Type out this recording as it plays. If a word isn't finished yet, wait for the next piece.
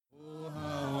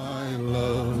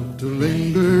to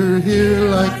linger here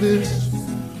like this,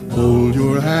 hold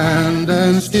your hand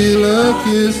and steal a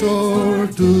kiss or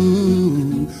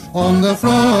two on the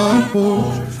front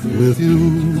porch with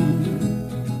you.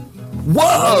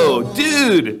 Whoa,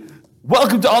 dude!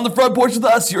 Welcome to On the Front Porch with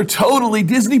Us, your totally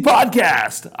Disney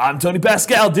podcast. I'm Tony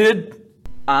Pascal, dude.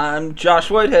 I'm Josh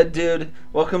Whitehead, dude.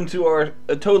 Welcome to our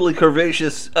totally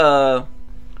curvaceous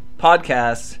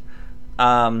podcast.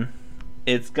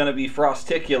 It's gonna be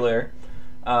frosticular.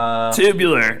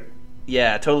 Tubular.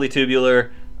 Yeah, totally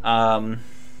tubular.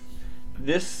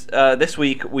 This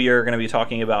week we are going to be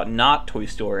talking about not Toy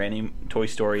Story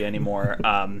anymore.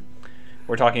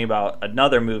 We're talking about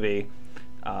another movie,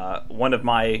 one of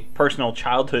my personal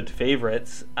childhood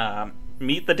favorites,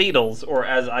 Meet the Deedles, or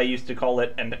as I used to call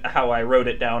it and how I wrote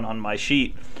it down on my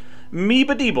sheet,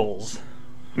 Meebadeebles.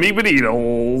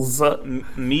 Meebadeedles.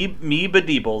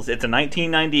 Meebadeebles. It's a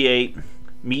 1998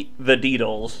 Meet the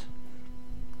Deedles.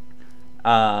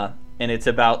 And it's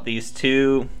about these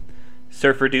two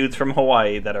surfer dudes from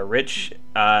Hawaii that are rich,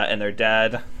 and their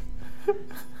dad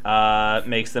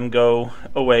makes them go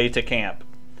away to camp.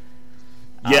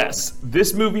 Yes,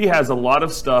 this movie has a lot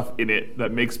of stuff in it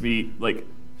that makes me,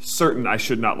 certain I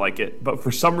should not like it. But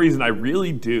for some reason, I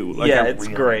really do. It's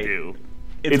really great. Do.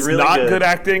 It's really not good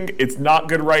acting. It's not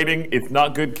good writing. It's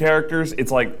not good characters.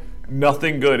 It's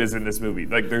nothing good is in this movie.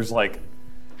 There's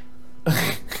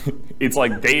it's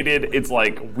dated. It's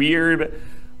weird.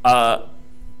 The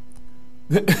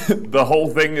whole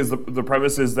thing is the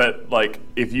premise is that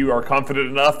if you are confident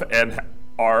enough and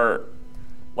are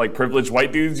privileged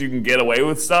white dudes, you can get away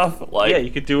with stuff.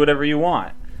 You could do whatever you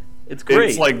want. It's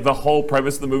great. It's the whole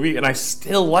premise of the movie, and I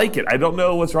still like it. I don't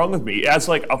know what's wrong with me. It has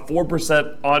a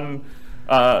 4% on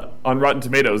Rotten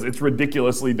Tomatoes. It's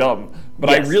ridiculously dumb, but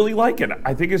yes. I really like it.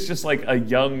 I think it's just a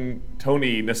young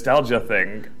Tony nostalgia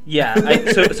thing. Yeah.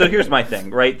 So here's my thing,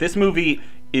 right? This movie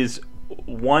is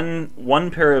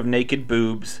one pair of naked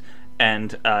boobs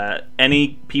and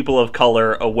any people of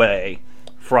color away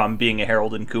from being a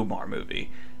Harold and Kumar movie.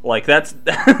 That's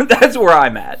where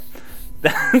I'm at.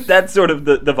 That's sort of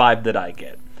the vibe that I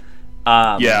get.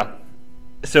 Yeah.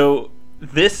 So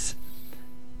this,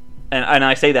 and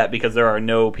I say that because there are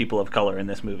no people of color in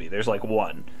this movie. There's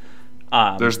one.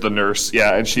 There's the nurse,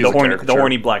 yeah, and she's the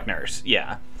horny black nurse,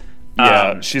 yeah.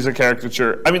 Yeah, she's a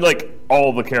caricature. I mean,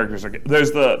 all the characters are.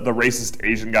 There's the racist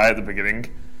Asian guy at the beginning.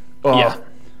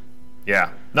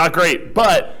 Yeah, not great,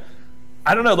 but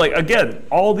I don't know. Again,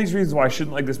 all these reasons why I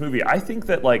shouldn't like this movie. I think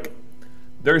that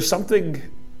there's something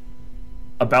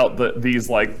about these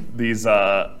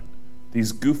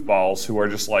goofballs who are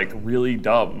just really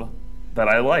dumb that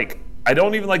I like. I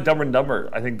don't even like Dumb and Dumber.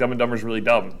 I think Dumb and Dumber is really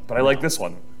dumb, but I like this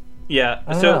one. Yeah.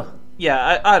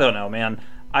 I don't know, man.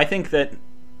 I think that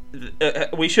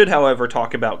we should, however,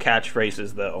 talk about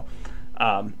catchphrases, though.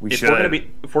 If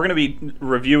we're going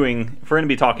to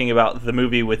be talking about the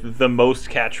movie with the most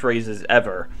catchphrases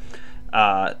ever,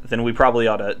 then we probably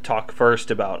ought to talk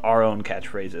first about our own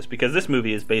catchphrases, because this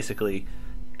movie is basically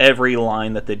every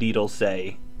line that the Deedles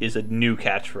say is a new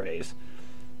catchphrase.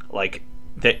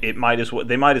 They might as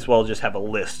well just have a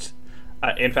list.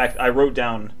 In fact, I wrote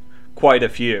down quite a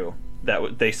few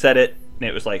that they said it, and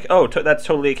it was that's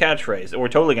totally a catchphrase. We're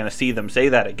totally going to see them say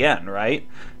that again, right?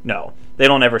 No, they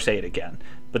don't ever say it again,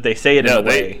 but they say it in a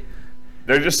way.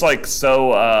 They're just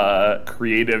so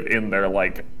creative in their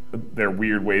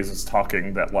weird ways of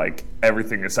talking that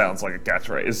everything sounds like a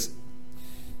catchphrase.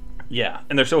 Yeah,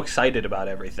 and they're so excited about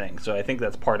everything, so I think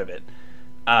that's part of it.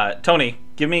 Tony,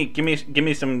 give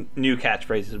me some new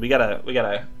catchphrases. We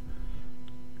gotta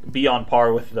be on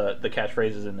par with the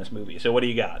catchphrases in this movie. So what do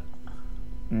you got?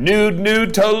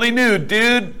 Nude, totally nude,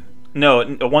 dude. No,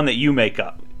 one that you make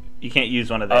up. You can't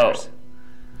use one of theirs.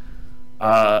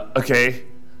 Okay.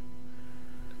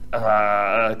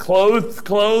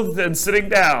 Clothed and sitting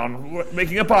down,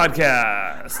 making a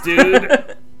podcast,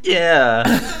 dude. Yeah.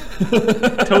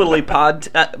 Totally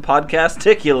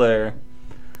podcasticular.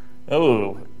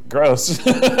 Oh, gross.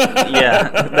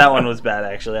 Yeah, that one was bad,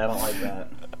 actually. I don't like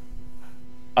that.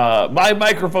 My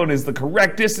microphone is the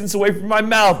correct distance away from my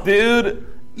mouth, dude.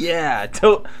 Yeah,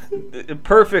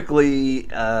 perfectly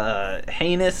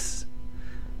heinous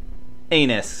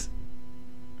anus.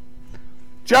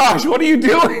 Josh, what are you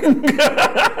doing?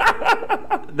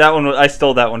 That one, I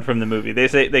stole that one from the movie.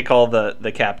 They call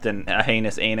the captain a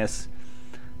heinous anus.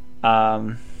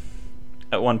 At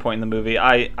one point in the movie,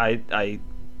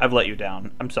 I've let you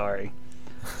down. I'm sorry.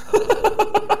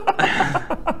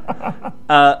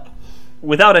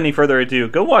 Without any further ado,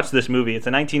 go watch this movie. It's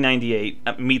a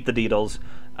 1998 Meet the Deedles.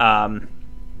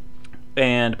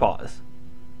 And pause.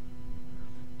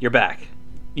 You're back.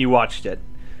 You watched it.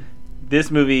 this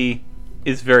movie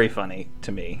is very funny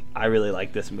to me. I really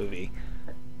like this movie.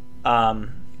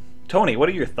 Tony, what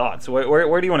are your thoughts?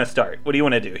 Where do you want to start? What do you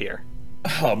want to do here?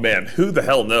 Oh man, who the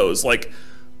hell knows? Like,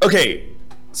 okay,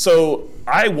 so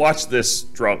I watched this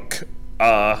drunk.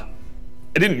 I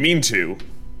didn't mean to.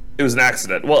 It was an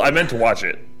accident. Well, I meant to watch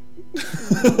it.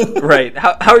 Right.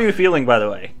 How are you feeling, by the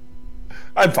way?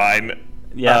 I'm fine.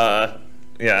 Yeah.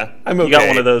 Yeah, I'm okay. You got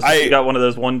one of those. You got one of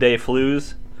those 1-day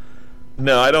flus.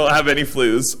 No, I don't have any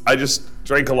flus. I just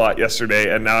drank a lot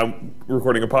yesterday, and now I'm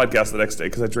recording a podcast the next day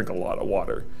because I drink a lot of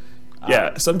water. Yeah,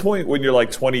 at some point when you're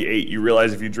like 28, you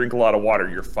realize if you drink a lot of water,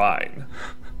 you're fine.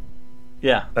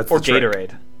 Yeah, that's or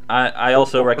Gatorade. I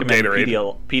also recommend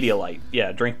Gatorade. Pedialyte.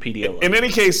 Yeah, drink Pedialyte. In any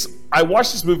case, I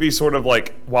watched this movie sort of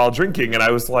like while drinking, and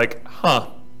I was like, huh,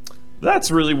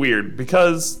 that's really weird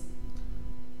because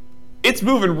it's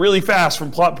moving really fast from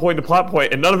plot point to plot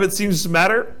point, and none of it seems to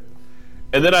matter.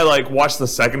 And then I like watched the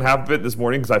second half of it this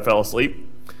morning because I fell asleep.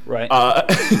 Right.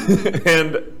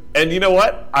 And you know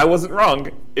what? I wasn't wrong.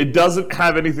 It doesn't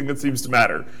have anything that seems to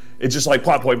matter. It's just like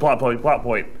plot point, plot point, plot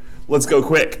point. Let's go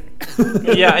quick.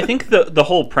 Yeah, I think the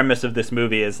whole premise of this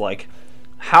movie is like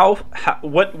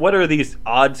what are these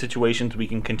odd situations we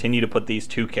can continue to put these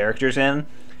two characters in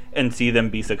and see them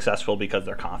be successful because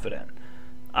they're confident.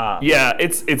 Yeah,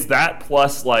 it's that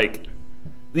plus like,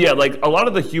 yeah, like a lot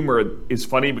of the humor is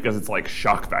funny because it's like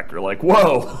shock factor. Like,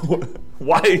 whoa,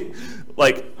 why?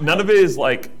 Like none of it is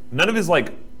like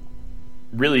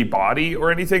really body or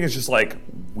anything. It's just like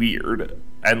weird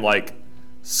and like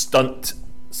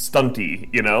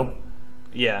stunty, you know?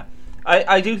 Yeah,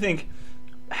 I do think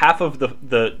half of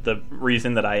the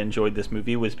reason that I enjoyed this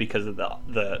movie was because of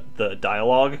the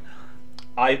dialogue.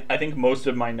 I think most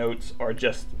of my notes are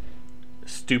just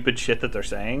stupid shit that they're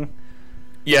saying.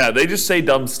 Yeah, they just say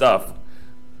dumb stuff.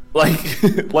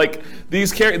 Like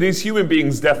these human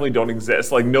beings definitely don't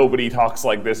exist. Like nobody talks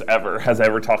like this ever has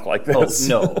ever talked like this.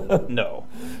 Oh, no.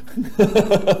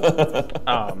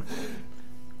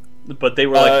 But they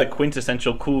were like the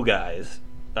quintessential cool guys.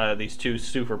 These two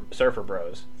super surfer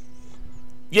bros.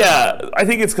 Yeah, I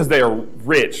think it's because they are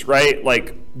rich, right?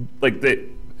 Like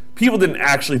people didn't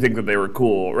actually think that they were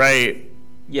cool, right?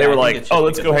 Yeah, they were like, "Oh,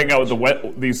 let's go hang out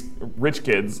with these rich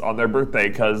kids on their birthday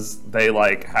because they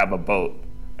like have a boat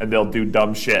and they'll do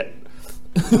dumb shit."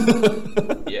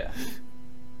 Yeah.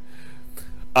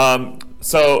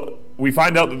 So we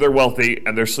find out that they're wealthy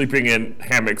and they're sleeping in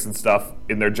hammocks and stuff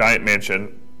in their giant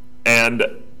mansion, and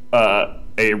a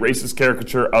racist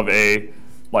caricature of a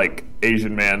like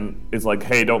Asian man is like,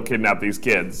 "Hey, don't kidnap these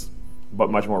kids,"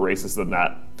 but much more racist than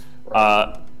that.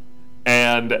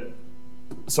 And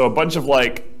so a bunch of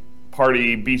like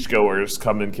party beachgoers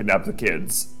come and kidnap the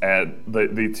kids and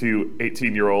the two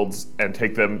 18-year-olds and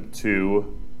take them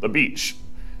to the beach,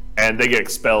 and they get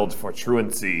expelled for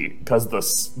truancy because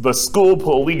the school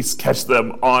police catch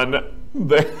them on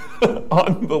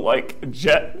the like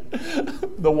jet,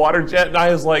 the water jet, and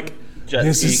I was like,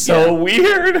 this is so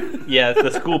weird. Yeah,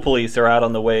 the school police are out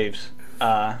on the waves.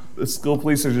 The school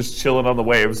police are just chilling on the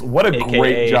waves. What a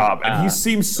great job. And he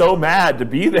seems so mad to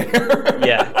be there.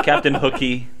 Yeah, Captain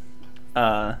Hooky.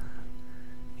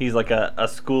 He's like a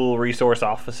school resource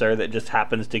officer that just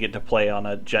happens to get to play on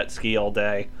a jet ski all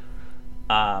day.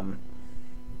 That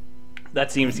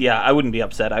seems, I wouldn't be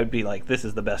upset. I would be like, this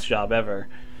is the best job ever.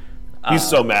 He's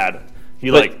so mad.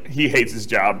 He hates his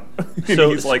job. So,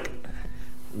 he's like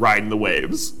riding the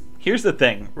waves. Here's the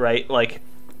thing, right? Like,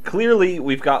 clearly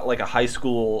we've got like a high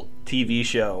school TV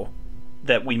show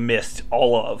that we missed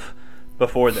all of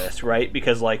before this, right?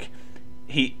 Because like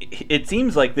it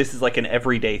seems like this is like an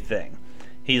everyday thing.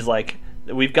 He's like,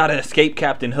 we've got to escape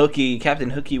Captain Hooky. Captain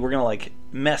Hooky, we're gonna like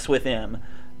mess with him,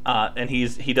 and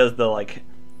he does the like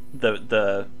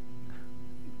the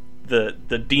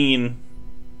dean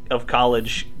of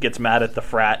college gets mad at the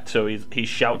frat, so he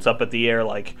shouts up at the air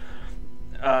like,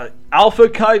 Alpha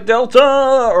Chi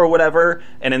Delta or whatever,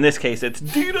 and in this case it's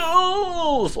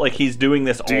Deedles. Like he's doing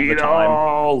this all the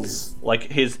time. Like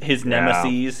his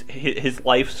nemesis, his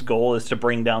life's goal is to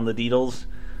bring down the Deedles.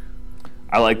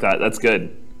 I like that. That's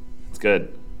good. It's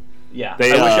good. Yeah,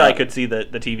 I wish I could see the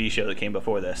TV show that came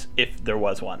before this, if there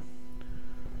was one.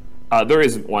 There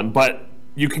isn't one, but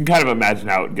you can kind of imagine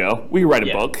how it would go. We write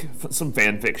a book, some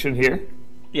fan fiction here.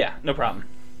 Yeah, no problem.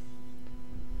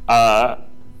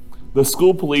 The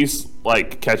school police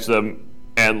like catch them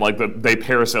and like they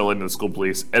parasail into the school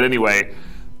police. And anyway,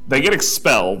 they get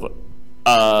expelled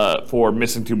for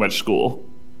missing too much school.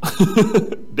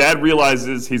 Dad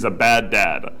realizes he's a bad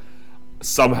dad.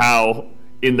 Somehow,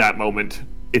 in that moment,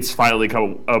 it's finally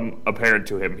come apparent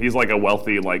to him. He's like a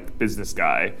wealthy like business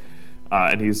guy,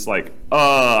 And he's like,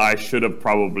 I should have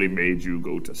probably made you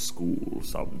go to school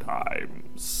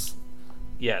sometimes.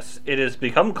 Yes, it has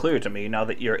become clear to me now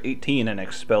that you're 18 and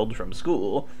expelled from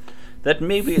school that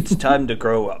maybe it's time to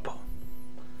grow up.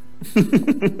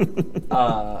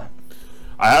 I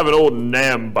have an old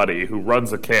NAM buddy who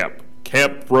runs a camp.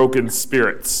 Camp Broken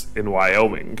Spirits in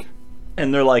Wyoming.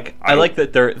 And they're like, I like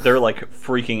that they're like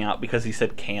freaking out because he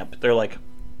said camp. They're like,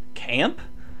 camp?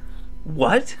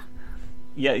 What?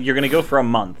 Yeah, you're gonna go for a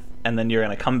month and then you're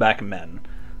gonna come back men.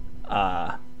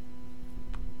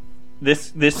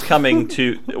 This coming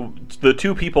to the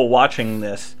two people watching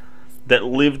this that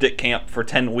lived at camp for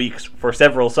 10 weeks for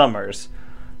several summers.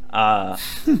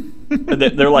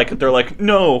 They're like,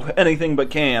 no, anything but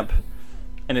camp.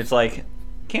 And it's like,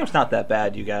 camp's not that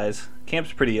bad, you guys.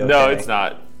 Camp's pretty okay. No, it's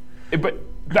not. But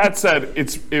that said,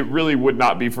 it really would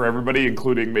not be for everybody,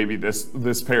 including maybe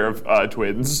this pair of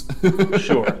twins.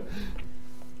 Sure.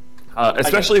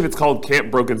 Especially if it's called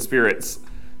Camp Broken Spirits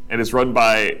and it's run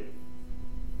by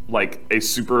like a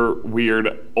super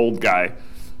weird old guy.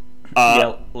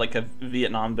 Yeah, like a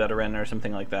Vietnam veteran or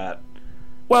something like that.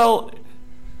 Well,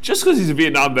 just because he's a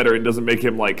Vietnam veteran doesn't make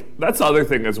him like. That's the other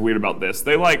thing that's weird about this.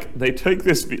 They take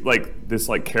this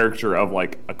character of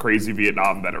like a crazy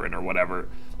Vietnam veteran or whatever.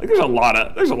 Like there's a lot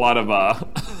of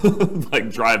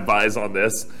like drive-bys on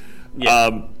this. Yeah.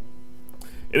 In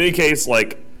any case,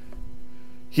 like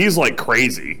he's like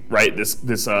crazy, right?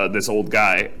 This old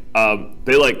guy.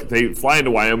 They fly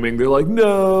into Wyoming. They're like,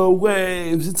 no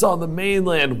waves. It's on the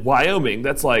mainland. Wyoming.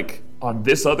 That's like on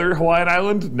this other Hawaiian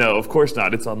island. No, of course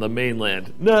not. It's on the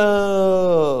mainland.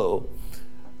 No.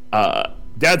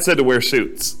 Dad said to wear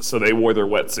suits, so they wore their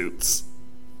wetsuits.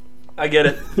 I get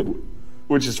it.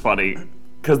 Which is funny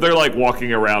because they're like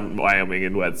walking around Wyoming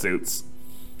in wetsuits.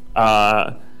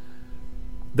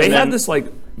 They had this like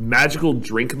magical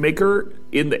drink maker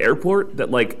in the airport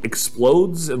that like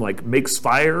explodes and like makes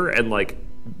fire and like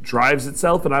drives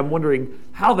itself, and I'm wondering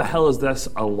how the hell is this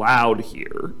allowed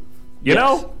here? You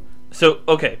know? So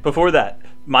okay, before that,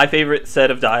 my favorite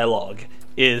set of dialogue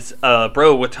is,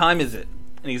 bro, what time is it?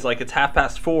 And he's like, it's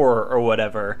 4:30 or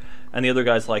whatever. And the other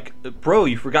guy's like, bro,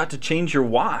 you forgot to change your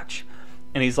watch.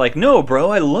 And he's like, no, bro,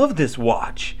 I love this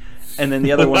watch. And then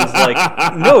the other one's like,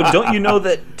 no, don't you know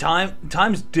that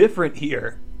time's different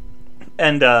here?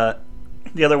 And the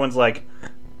other one's like,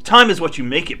 time is what you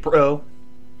make it, bro.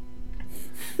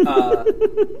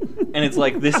 And it's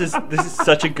like, this is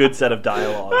such a good set of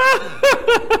dialogue.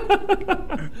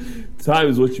 Time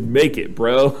is what you make it,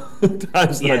 bro.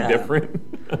 Time's not different.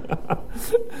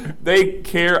 They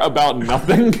care about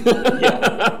nothing.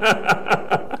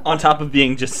 Yeah. On top of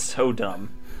being just so dumb.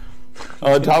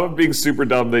 On top of being super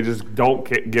dumb, they just don't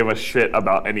give a shit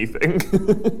about anything.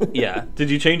 Yeah. Did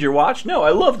you change your watch? No,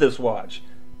 I love this watch.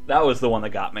 That was the one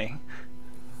that got me.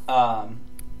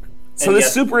 So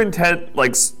this super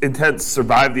intense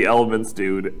survive the elements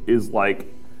dude is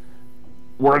like,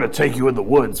 we're going to take you in the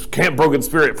woods. Camp Broken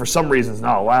Spirit, for some reason, is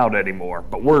not allowed anymore,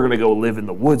 but we're going to go live in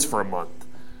the woods for a month.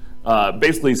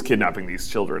 Basically, he's kidnapping these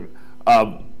children.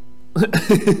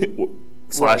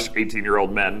 Slash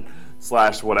 18-year-old men.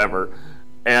 Slash whatever.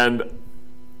 And,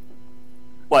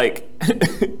 like,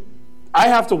 I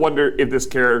have to wonder if this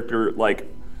character,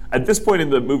 like, at this point in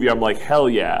the movie, I'm like, hell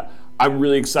yeah. I'm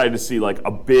really excited to see, like,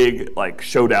 a big, like,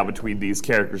 showdown between these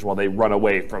characters while they run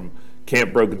away from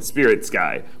Camp Broken Spirits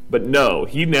guy. But no,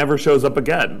 he never shows up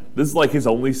again. This is, like, his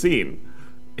only scene.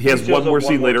 He has one more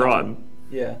scene later on.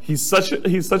 Yeah. He's such an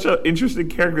interesting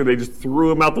character, they just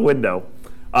threw him out the window.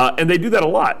 And they do that a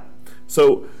lot.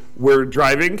 So we're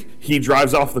driving. He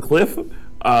drives off the cliff. We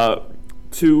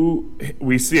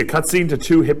see a cutscene to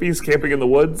two hippies camping in the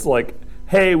woods, like,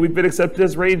 hey, we've been accepted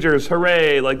as rangers,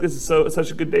 hooray, like, this is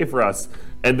such a good day for us.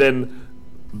 And then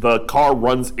the car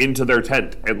runs into their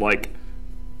tent and, like,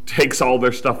 takes all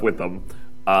their stuff with them.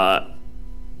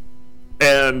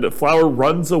 And Flower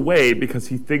runs away because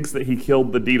he thinks that he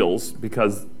killed the Deedles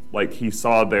because, like, he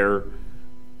saw their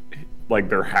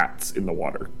hats in the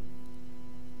water.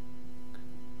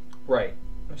 Right.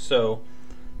 So,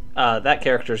 that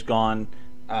character's gone.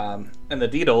 And the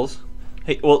Deedles...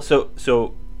 Hey, well,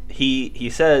 so he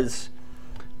says,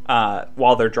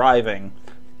 while they're driving,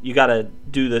 you gotta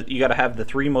have the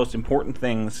three most important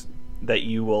things that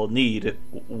you will need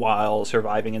while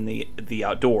surviving in the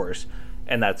outdoors,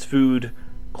 and that's food,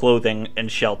 clothing,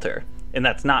 and shelter. And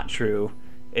that's not true.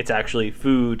 It's actually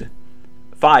food,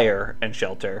 fire, and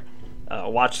shelter.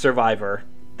 Watch Survivor;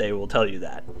 they will tell you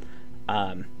that.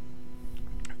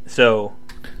 So,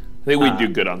 I think we'd do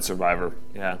good on Survivor.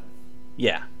 Yeah.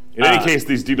 Yeah. In any case,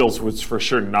 these Deedles would for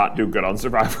sure not do good on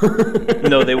Survivor.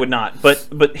 No, they would not.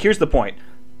 But here's the point.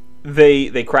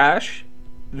 they crash.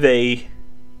 They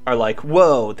are like,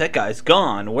 whoa, that guy's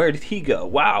gone. Where did he go?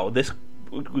 Wow, this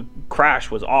crash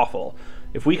was awful.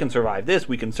 If we can survive this,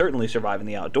 we can certainly survive in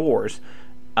the outdoors.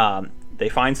 They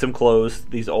find some clothes,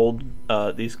 these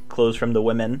clothes from the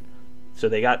women. So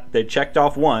they checked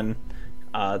off one.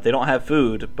 They don't have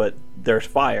food, but there's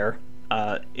fire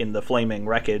in the flaming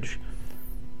wreckage.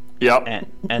 Yep.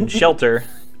 And shelter.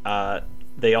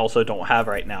 They also don't have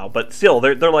right now, but still,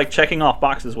 they're like checking off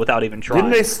boxes without even trying.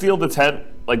 Didn't they steal the tent?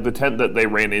 Like the tent that they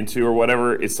ran into or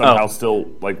whatever is somehow still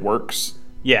like works.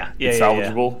 Yeah, it's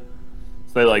salvageable.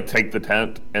 So they like take the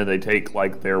tent and they take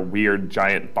like their weird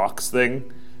giant box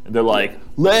thing, and they're like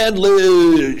land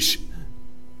luge.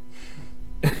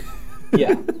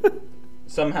 Yeah.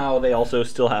 Somehow they also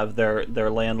still have their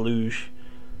land luge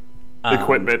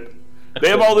equipment. They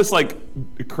have all this like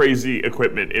crazy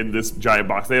equipment in this giant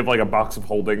box. They have like a box of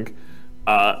holding,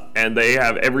 and they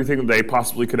have everything they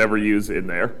possibly could ever use in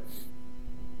there.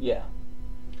 Yeah.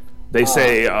 They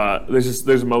say there's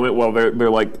a moment while they're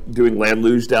like doing land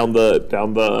luge down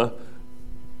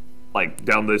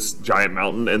this giant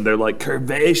mountain, and they're like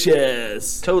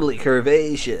curvaceous, totally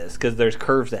curvaceous, because there's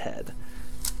curves ahead.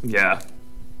 Yeah.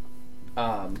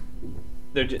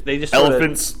 They just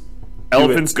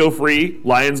Elephants go free,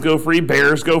 lions go free,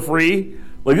 bears go free.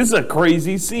 Like, this is a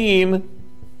crazy scene.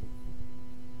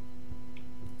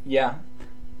 Yeah.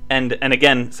 And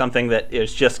again, something that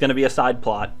is just going to be a side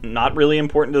plot, not really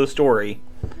important to the story.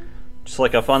 Just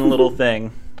like a fun little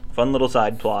thing, fun little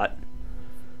side plot.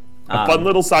 A fun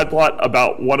little side plot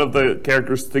about one of the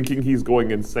characters thinking he's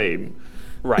going insane.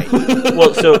 Right.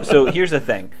 Well, so here's the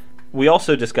thing. We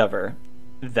also discover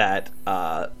that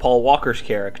Paul Walker's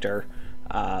character,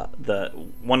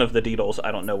 one of the Deedles,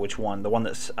 I don't know which one, the one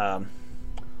that's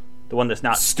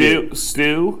not Phil.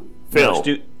 No,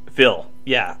 Phil.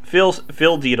 Yeah, Phil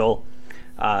Deedle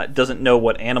doesn't know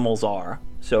what animals are,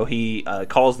 so he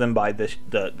calls them by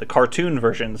the cartoon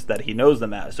versions that he knows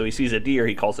them as. So he sees a deer,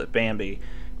 he calls it Bambi.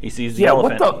 He sees the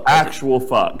elephant. What the actual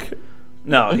fuck?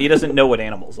 No, he doesn't know what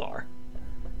animals are.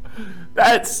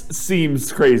 That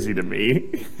seems crazy to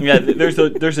me. Yeah, there's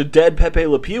a dead Pepe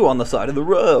Le Pew on the side of the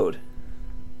road.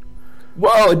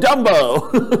 Whoa,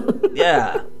 Dumbo!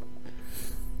 Yeah.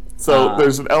 So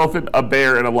there's an elephant, a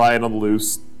bear, and a lion on the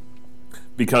loose.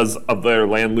 Because of their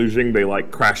land luging, they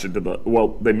like crash into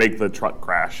they make the truck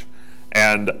crash.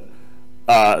 And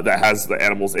that has the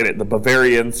animals in it. The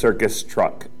Bavarian circus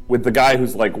truck. With the guy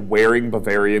who's like wearing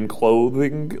Bavarian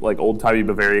clothing, like old-timey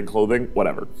Bavarian clothing,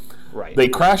 whatever. Right. They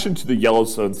crash into the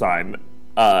Yellowstone sign,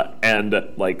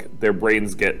 and like their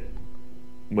brains get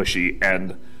mushy.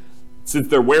 And since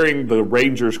they're wearing the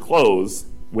Rangers' clothes,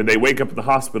 when they wake up in the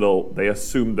hospital, they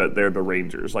assume that they're the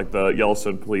Rangers. Like the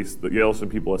Yellowstone police, the Yellowstone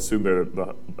people assume they're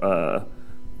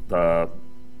the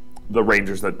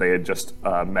Rangers that they had just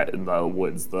met in the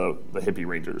woods, the hippie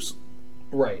Rangers.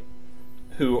 Right.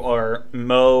 Who are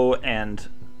Mo and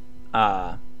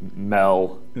Mel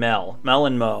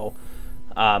and Mo.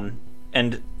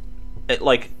 And it,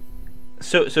 like,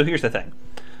 so here's the thing.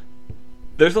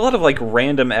 There's a lot of like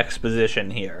random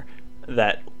exposition here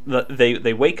that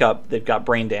they wake up, they've got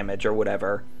brain damage or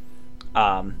whatever.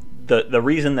 The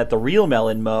reason that the real Mel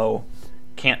and Mo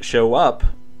can't show up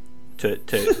to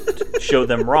show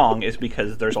them wrong is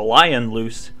because there's a lion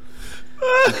loose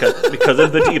because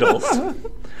of the Deedles.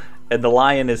 And the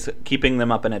lion is keeping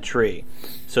them up in a tree.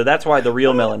 So that's why the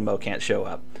real Mel and Mo can't show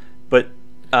up. But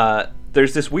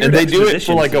there's this weird exposition. And they do it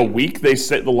for like scene. a week? They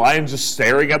sit the lion's just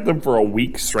staring at them for a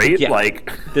week straight? Yeah. Like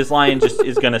this lion just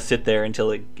is going to sit there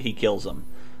until he kills them.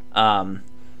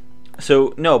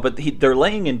 So, no, but they're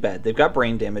laying in bed. They've got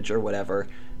brain damage or whatever.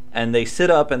 And they sit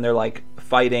up and they're like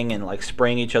fighting and like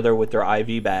spraying each other with their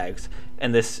IV bags.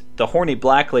 And the horny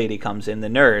black lady comes in, the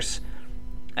nurse,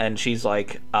 and she's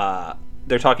like...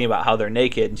 they're talking about how they're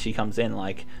naked, and she comes in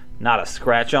like, not a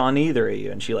scratch on either of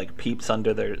you, and she like peeps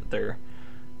under their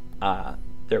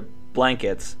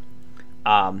blankets,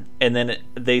 and then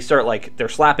they start like they're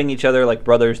slapping each other like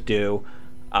brothers do,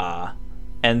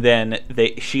 and then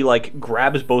she like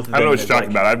grabs both of them. I don't know what you're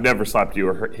talking about. I've never slapped you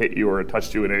or hit you or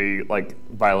touched you in any like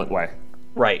violent way.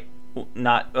 Right.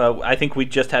 Not. I think we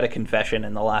just had a confession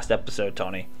in the last episode,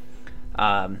 Tony.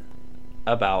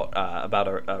 About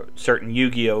a certain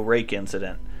Yu-Gi-Oh! Rake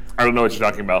incident. I don't know what you're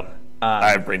talking about.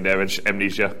 I have brain damage,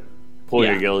 amnesia,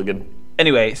 Polio Gilligan.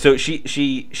 Anyway, so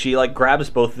she like grabs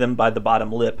both of them by the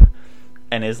bottom lip,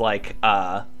 and is like,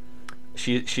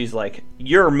 she's like,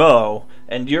 you're Mo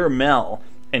and you're Mel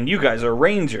and you guys are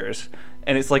Rangers,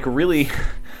 and it's like really,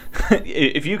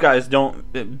 if you guys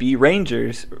don't be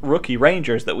Rangers, rookie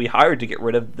Rangers that we hired to get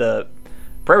rid of the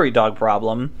prairie dog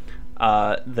problem.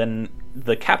 then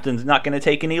the captain's not going to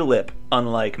take any lip,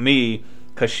 unlike me,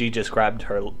 because she just grabbed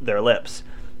their lips.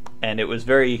 And it was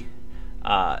very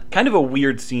kind of a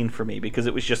weird scene for me, because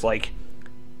it was just like,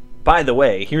 by the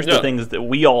way, here's the things that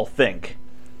we all think.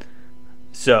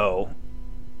 So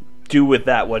do with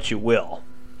that what you will.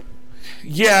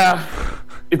 Yeah.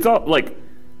 It's all like,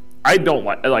 I don't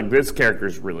like this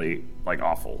character's really like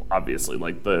awful, obviously.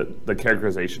 Like the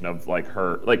characterization of like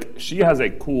her, like she has a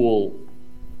cool,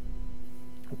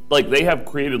 like they have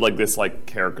created like this like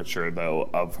caricature though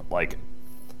of like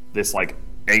this like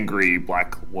angry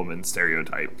black woman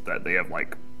stereotype that they have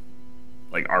like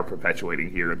are perpetuating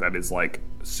here that is like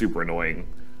super annoying.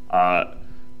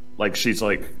 Like she's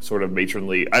like sort of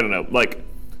matronly, I don't know, like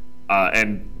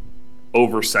and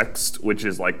oversexed, which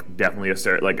is like definitely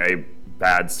a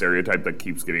bad stereotype that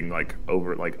keeps getting like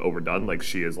overdone. Like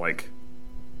she is like,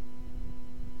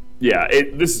 yeah,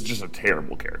 this is just a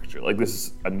terrible caricature. Like this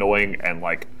is annoying and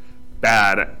like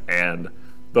bad and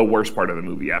the worst part of the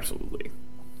movie, absolutely.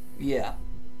 Yeah,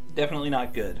 definitely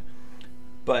not good.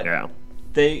 But yeah.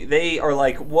 They are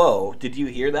like, whoa, did you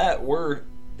hear that?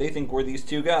 They think we're these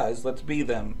two guys. Let's be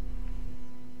them.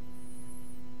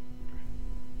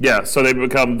 Yeah, so they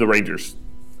become the Rangers.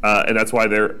 And that's why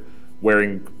they're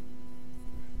wearing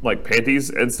like panties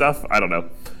and stuff. I don't know.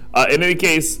 In any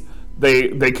case,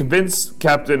 they convince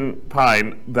Captain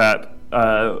Pine that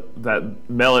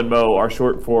Mel and Mo are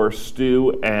short for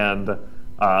Stu and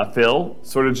Phil.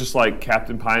 Sort of just like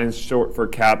Captain Pine is short for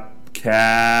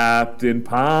Captain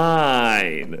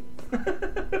Pine.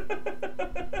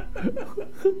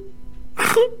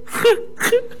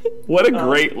 What a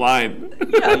great line.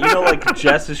 Yeah, like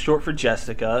Jess is short for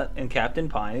Jessica, and Captain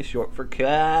Pine is short for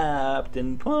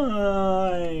Captain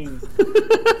Pine.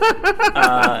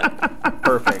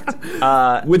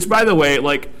 Perfect. Which, by the way,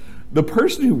 like, the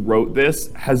person who wrote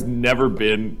this has never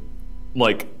been,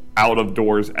 like, out of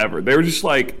doors ever. They were just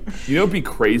like, it'd be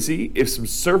crazy if some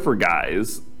surfer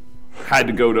guys had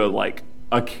to go to, like,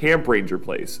 a Camp Ranger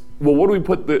place. Well, what do we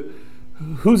put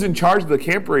who's in charge of the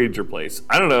Camp Ranger place?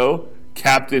 I don't know.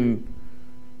 Captain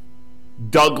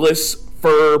Douglas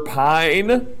Fur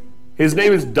Pine. His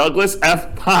name is Douglas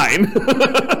F. Pine.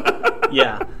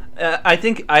 Yeah. I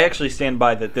think I actually stand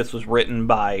by that this was written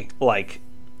by, like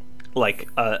a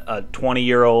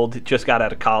 20-year-old just got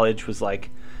out of college, was like,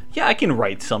 yeah, I can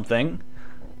write something.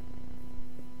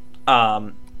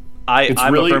 I'm a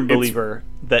firm believer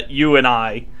that you and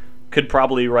I could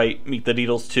probably write Meet the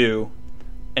Needles 2,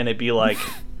 and it'd be like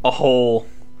a whole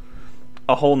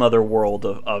nother world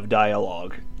of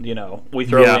dialogue. We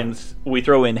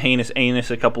throw in heinous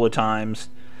anus a couple of times.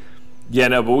 Yeah,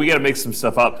 no, but we got to make some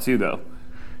stuff up too, though.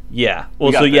 Yeah.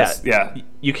 Well, so yeah,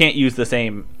 you can't use the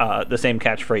same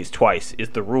catchphrase twice. Is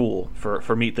the rule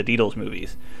for Meet the Needles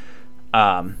movies,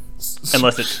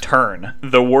 unless it's turn.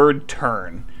 The word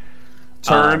turn.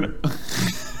 Turn.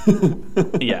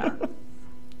 Yeah.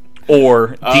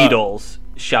 Or Deedles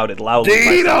shouted loudly.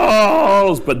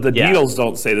 Deedles! But the Deedles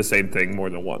don't say the same thing more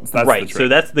than once. That's right, the trick. So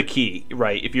that's the key,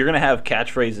 right? If you're going to have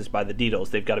catchphrases by the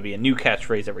Deedles, they've got to be a new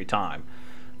catchphrase every time,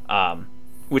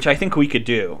 which I think we could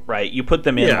do, right? You put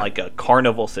them in like a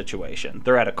carnival situation.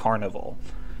 They're at a carnival,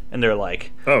 and they're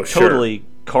like, oh, totally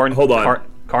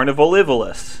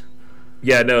carnivalivolous.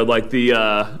 Yeah, no, like the...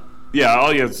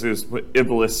 all you have to do is put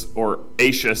Iblis or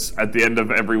Aetius at the end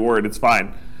of every word. It's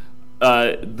fine.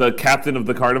 The captain of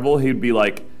the carnival, he'd be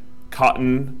like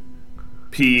Cotton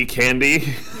Pea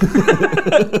Candy.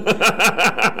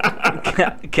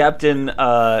 Captain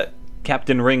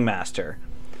Ringmaster.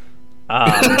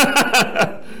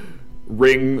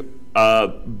 Ring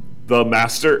the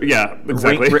Master. Yeah,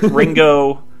 exactly.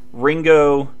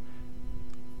 Ringo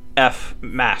F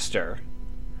Master.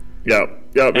 Yep.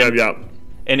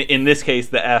 And in this case,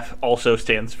 the F also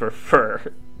stands for fur.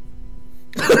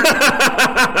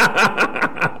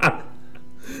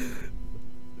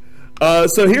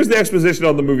 So here's the exposition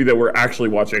on the movie that we're actually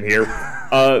watching here.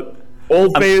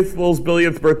 Old Faithful's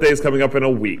billionth birthday is coming up in a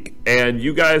week, and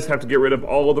you guys have to get rid of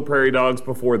all of the prairie dogs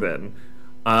before then,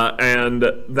 and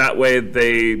that way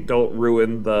they don't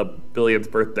ruin the billionth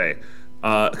birthday,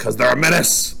 because they're a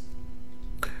menace.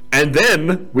 And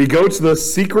then we go to the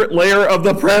secret lair of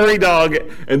the prairie dog,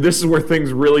 and this is where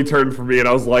things really turned for me, and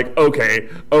I was like, okay,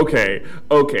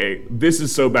 this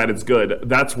is so bad it's good.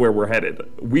 That's where we're headed.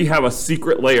 We have a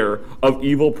secret lair of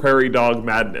evil prairie dog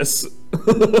madness.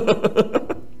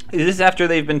 Is this after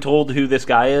they've been told who this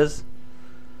guy is?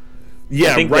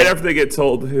 Yeah, right after they get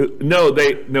told who... No,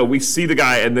 we see the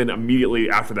guy, and then immediately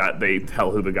after that, they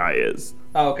tell who the guy is.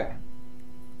 Oh, okay.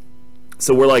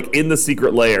 So we're, like, in the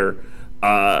secret lair...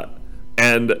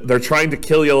 and they're trying to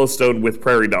kill Yellowstone with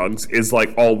prairie dogs is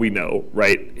like all we know,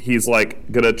 right? He's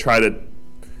like gonna try to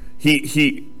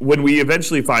he when we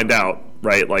eventually find out,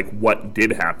 right, like what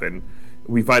did happen,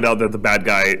 we find out that the bad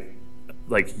guy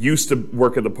like used to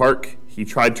work at the park. He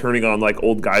tried turning on like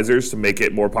old geysers to make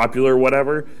it more popular or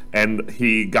whatever, and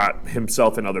he got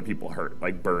himself and other people hurt,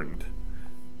 like burned.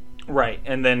 Right,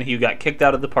 and then he got kicked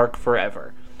out of the park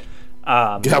forever.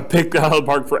 Got kicked out of the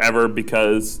park forever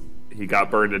because he got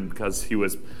burned and because he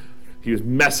was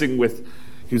messing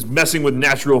with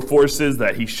natural forces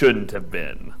that he shouldn't have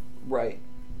been. Right.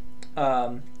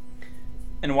 And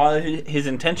while his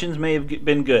intentions may have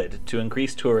been good to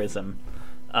increase tourism,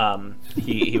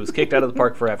 he was kicked out of the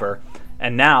park forever,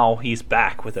 and now he's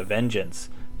back with a vengeance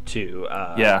to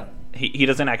he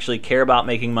doesn't actually care about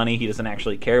making money. He doesn't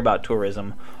actually care about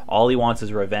tourism. All he wants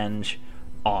is revenge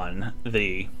on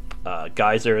the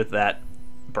geyser that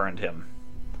burned him.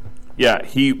 Yeah,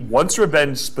 he wants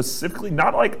revenge specifically,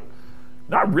 not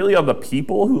really on the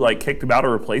people who like kicked him out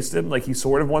or replaced him. Like he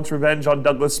sort of wants revenge on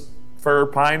Douglas Fir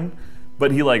Pine,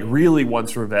 but he like really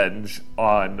wants revenge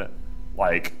on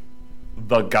like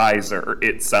the geyser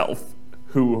itself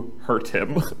who hurt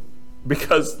him.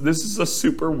 Because this is a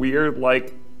super weird,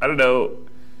 like, I don't know.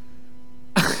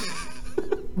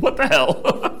 What the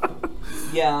hell?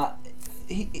 Yeah.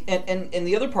 And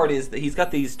the other part is that he's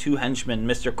got these two henchmen,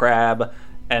 Mr. Crab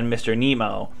and Mr.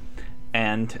 Nemo,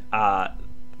 and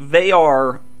they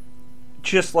are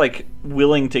just like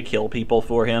willing to kill people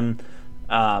for him.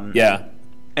 But the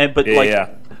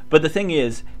thing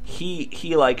is, he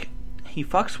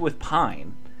fucks with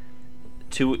Pine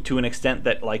to an extent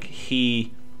that like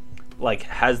he like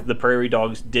has the prairie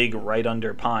dogs dig right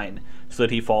under Pine so that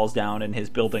he falls down and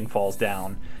his building falls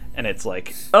down. And it's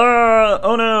like,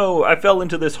 oh no, I fell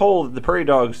into this hole that the prairie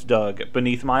dogs dug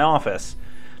beneath my office.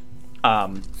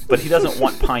 But he doesn't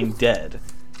want Pine dead.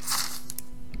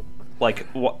 Like,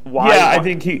 why? Yeah, I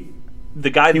think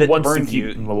the guy that wants burned to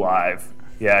keep him alive.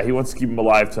 Yeah, he wants to keep him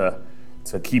alive to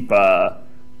keep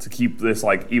this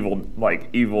like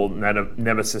evil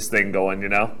nemesis thing going, you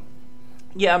know?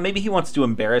 Yeah, maybe he wants to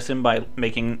embarrass him by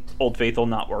making Old Faithful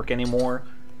not work anymore.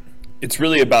 It's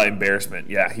really about embarrassment.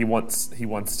 Yeah, he wants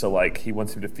him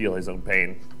to feel his own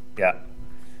pain. Yeah.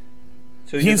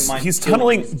 So he's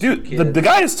tunneling, dude. The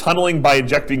guy is tunneling by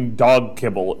injecting dog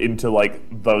kibble into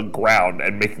like the ground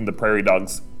and making the prairie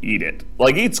dogs eat it.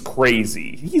 Like it's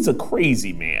crazy. He's a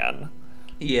crazy man.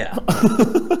 Yeah.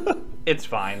 It's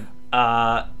fine.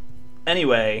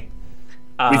 Anyway,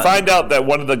 we find out that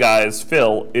one of the guys,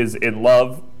 Phil, is in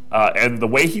love, and the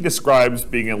way he describes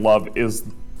being in love is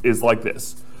like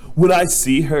this. When I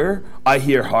see her, I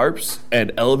hear harps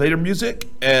and elevator music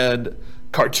and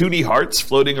cartoony hearts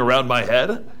floating around my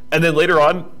head. And then later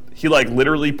on, he like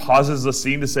literally pauses the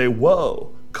scene to say,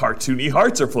 "Whoa, cartoony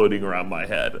hearts are floating around my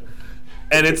head."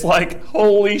 And it's like,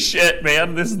 holy shit,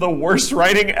 man, this is the worst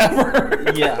writing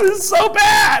ever. Yeah. This is so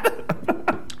bad.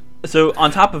 So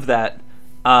on top of that,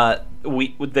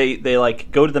 they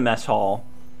like go to the mess hall.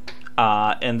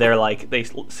 And they're like, they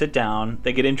sit down,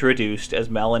 they get introduced as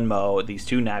Mel and Mo, these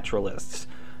two naturalists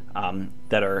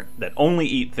that only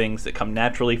eat things that come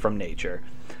naturally from nature.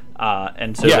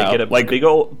 And so they get a big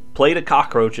old plate of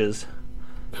cockroaches.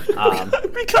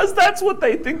 Because that's what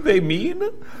they think they mean?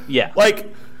 Yeah.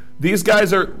 Like, these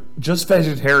guys are just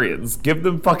vegetarians. Give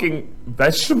them fucking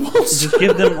vegetables. Just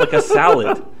give them like a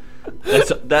salad.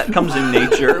 That comes in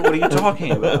nature. What are you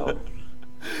talking about?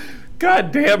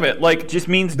 God damn it! Like, just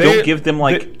means don't give them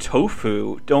like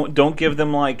tofu. Don't give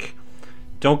them like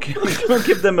don't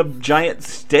give them a giant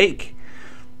steak.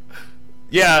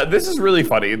 Yeah, this is really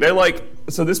funny. They're like,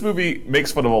 so this movie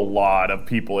makes fun of a lot of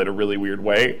people in a really weird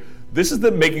way. This is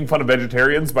them making fun of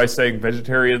vegetarians by saying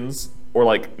vegetarians, or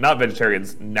like not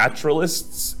vegetarians,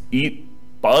 naturalists eat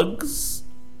bugs.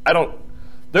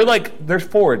 They're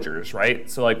foragers, right?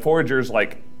 So like foragers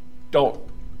like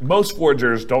most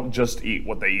foragers don't just eat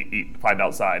what they find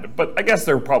outside, but I guess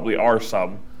there probably are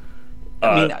some.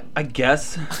 I mean, I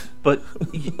guess, but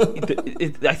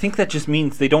I think that just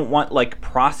means they don't want like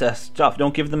processed stuff.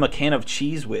 Don't give them a can of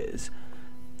Cheese Whiz.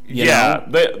 You know?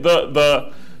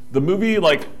 The movie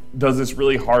like does this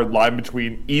really hard line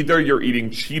between either you're eating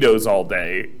Cheetos all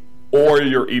day or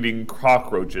you're eating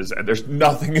cockroaches, and there's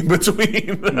nothing in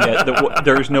between.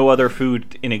 There's no other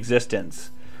food in existence.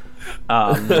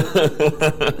 But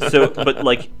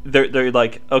like they're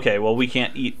like, okay, well, we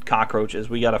can't eat cockroaches.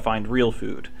 We got to find real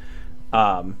food.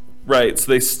 Right.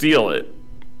 So they steal it.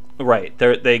 Right.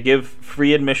 They give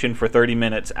free admission for 30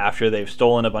 minutes after they've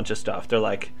stolen a bunch of stuff. They're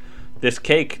like, this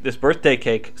birthday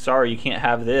cake. Sorry, you can't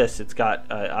have this. It's got.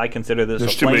 I consider this a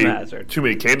flame hazard. Too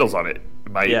many candles on it.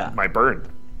 might burn.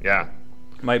 Yeah.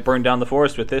 Might burn down the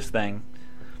forest with this thing.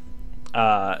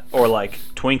 Or like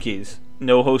Twinkies.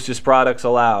 No Hostess products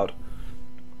allowed.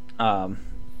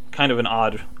 Kind of an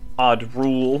odd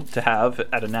rule to have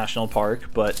at a national park,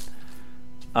 but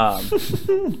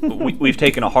we've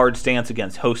taken a hard stance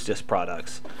against Hostess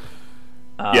products.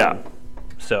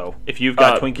 So if you've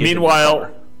got Twinkies,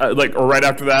 meanwhile, or right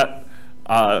after that,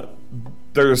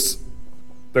 there's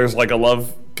like a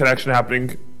love connection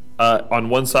happening on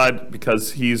one side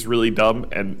because he's really dumb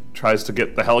and tries to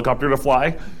get the helicopter to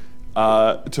fly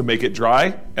to make it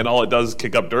dry, and all it does is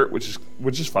kick up dirt, which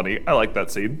is funny. I like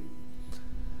that scene.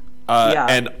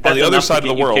 And on the other side of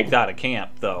the world, kicked out of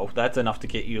camp, though. That's enough to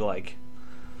get you like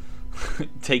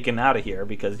taken out of here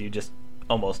because you just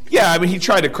almost. Yeah, I mean, he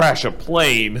tried to crash a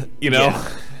plane. You know.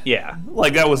 Yeah.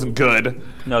 Like that wasn't good.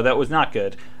 No, that was not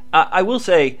good. I will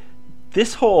say,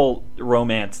 this whole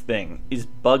romance thing is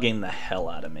bugging the hell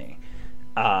out of me.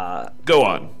 Go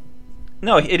on.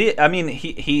 No, it is. I mean,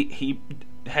 he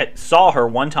saw her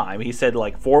one time. He said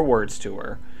like 4 words to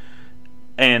her,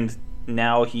 and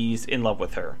now he's in love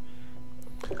with her.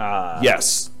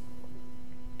 Yes.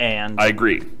 And I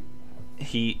agree.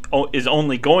 He is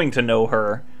only going to know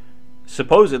her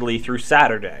supposedly through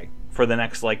Saturday for the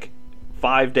next like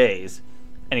 5 days,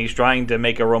 and he's trying to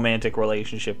make a romantic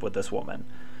relationship with this woman,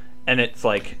 and it's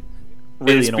like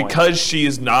really annoying. It's because she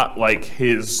is not like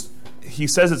his. He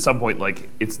says at some point like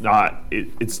it's not.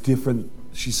 It's different.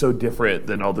 She's so different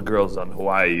than all the girls on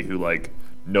Hawaii who like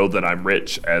know that I'm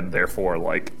rich and therefore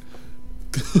like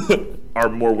are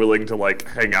more willing to like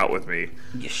hang out with me.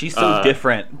 Yeah, she's so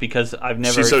different because I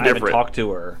haven't talked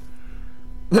to her.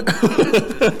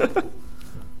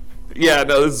 Yeah,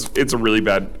 no, it's a really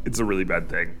bad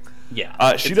thing.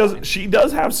 Yeah, she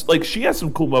does have like she has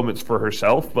some cool moments for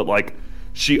herself, but like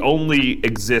she only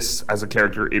exists as a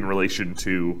character in relation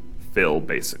to Phil,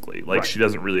 basically. Like she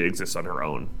doesn't really exist on her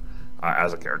own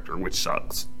as a character, which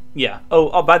sucks. Yeah.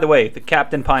 Oh, by the way, the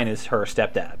Captain Pine is her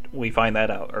stepdad. We find that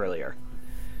out earlier.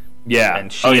 Yeah,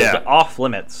 and she is off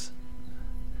limits.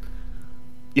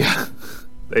 Yeah.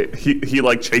 He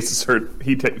like chases her.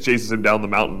 He chases him down the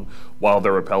mountain while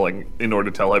they're rappelling in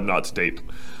order to tell him not to date.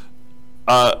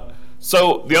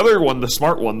 So the other one, the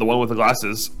smart one, the one with the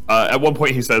glasses, at one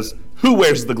point he says, "Who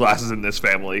wears the glasses in this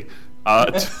family?"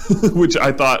 Which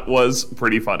I thought was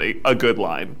pretty funny. A good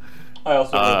line. I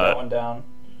also wrote that one down.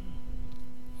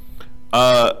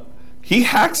 He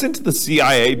hacks into the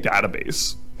CIA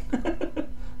database.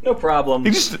 No problem.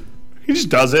 He just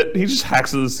does it. He just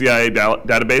hacks into the CIA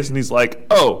database, and he's like,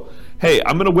 "Oh, hey,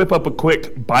 I'm gonna whip up a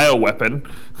quick bioweapon."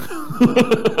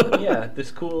 Yeah, this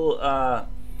cool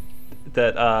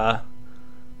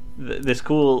this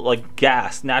cool like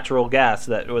gas, natural gas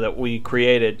that we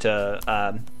created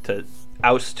to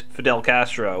oust Fidel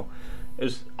Castro. It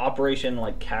was Operation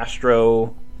like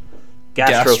Castro.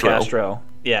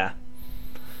 Yeah.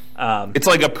 It's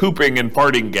like a pooping and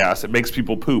farting gas. It makes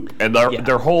people poop, and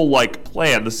their whole like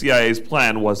plan, the CIA's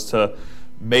plan, was to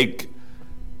make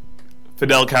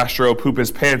Fidel Castro poop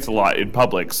his pants a lot in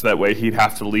public, so that way he'd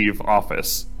have to leave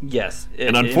office. Yes,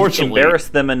 and unfortunately, embarrass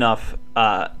them enough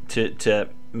to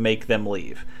make them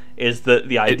leave is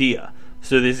the idea.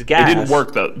 So this gas, it didn't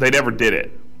work though. They never did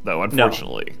it though.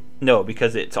 Unfortunately, no,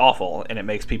 because it's awful and it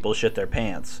makes people shit their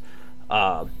pants.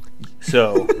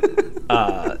 So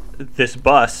this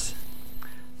bus,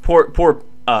 poor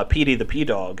Petey the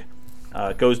P-Dog,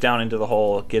 goes down into the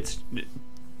hole,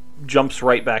 jumps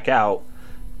right back out,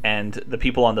 and the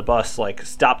people on the bus like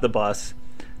stop the bus,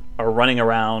 are running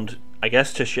around, I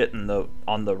guess to shit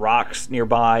on the rocks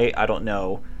nearby. I don't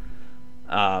know,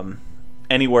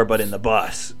 anywhere but in the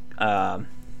bus. But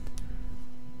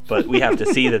we have to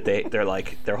see that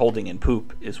they're holding in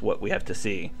poop is what we have to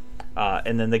see.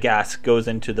 And then the gas goes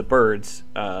into the birds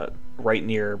right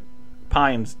near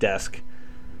Pine's desk,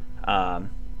 and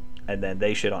then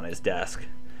they shit on his desk.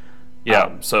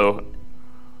 Yeah.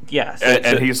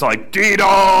 And he's like,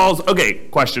 D-dolls! Okay,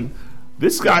 question.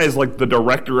 This guy is like the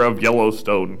director of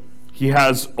Yellowstone. He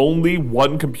has only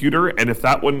one computer, and if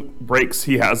that one breaks,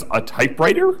 he has a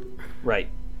typewriter? Right.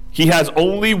 He has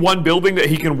only one building that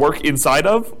he can work inside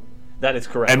of? That is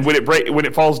correct. And when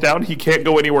it falls down, he can't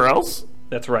go anywhere else?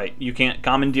 That's right. You can't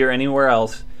commandeer anywhere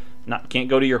else. Can't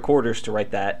go to your quarters to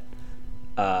write that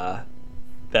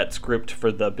script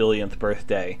for the billionth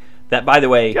birthday. That, by the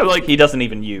way, he doesn't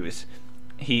even use.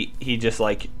 He just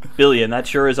like, billion, that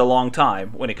sure is a long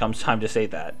time when it comes time to say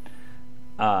that.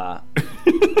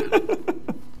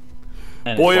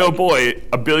 Boy, oh boy,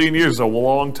 a billion years is a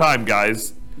long time,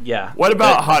 guys. Yeah. What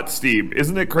about hot steam?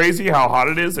 Isn't it crazy how hot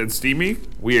it is and steamy?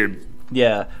 Weird.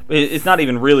 Yeah, it's not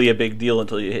even really a big deal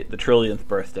until you hit the trillionth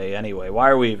birthday anyway. Why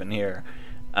are we even here?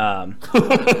 Man.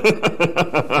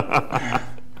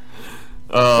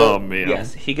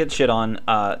 Yes, he gets shit on,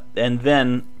 and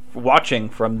then watching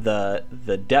from the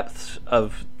depths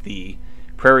of the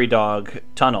prairie dog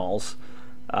tunnels,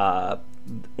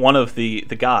 one of the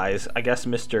guys, I guess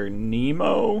Mr.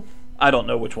 Nemo? I don't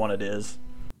know which one it is.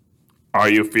 Are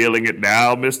you feeling it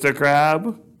now, Mr.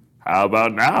 Crab? How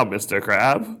about now, Mr.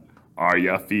 Crab? Are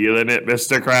you feeling it,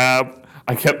 Mr. Crab?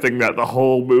 I kept thinking that the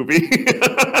whole movie.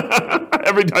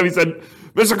 Every time he said,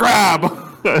 Mr. Crab!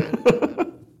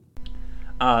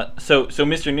 So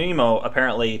Mr. Nemo,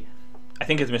 apparently, I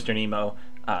think it's Mr. Nemo,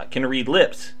 can read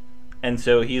lips. And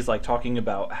so he's, like, talking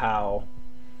about how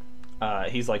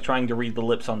he's, like, trying to read the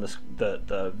lips on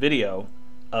the video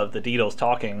of the Deedles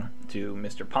talking to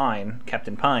Mr. Pine,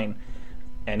 Captain Pine.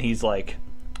 And he's like,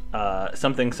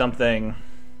 something,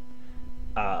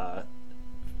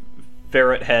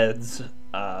 ferret heads,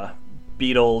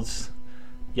 beetles,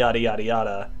 yada, yada,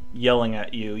 yada, yelling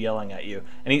at you.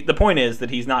 And the point is that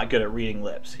he's not good at reading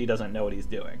lips. He doesn't know what he's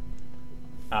doing.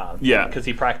 Because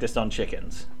he practiced on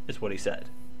chickens, is what he said.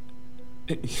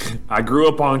 I grew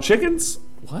up on chickens?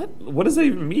 What? What does that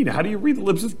even mean? How do you read the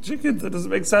lips of chickens? That doesn't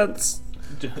make sense.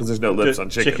 Because there's no lips on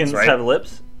chickens, chickens right? Have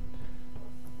lips?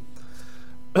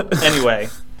 Anyway,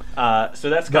 so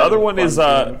that's the other one is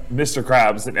Mr.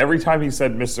 Krabs, and every time he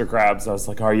said Mr. Krabs, I was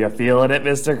like, "Are you feeling it,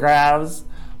 Mr. Krabs?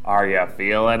 Are you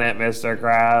feeling it, Mr.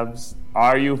 Krabs?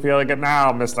 Are you feeling it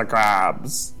now, Mr.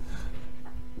 Krabs?"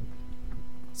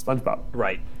 SpongeBob.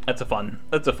 Right. That's a fun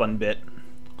bit.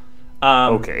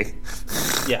 Okay.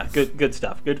 Yeah. Good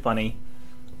stuff. Good funny.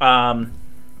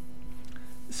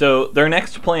 So their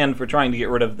next plan for trying to get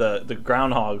rid of the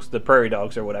groundhogs, the prairie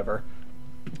dogs or whatever,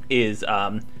 is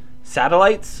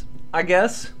satellites, I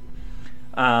guess.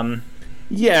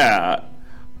 Yeah.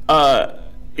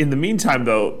 In the meantime,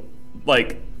 though,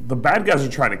 like, the bad guys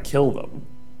are trying to kill them.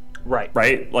 Right.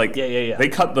 Right? Like, yeah. They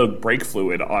cut the brake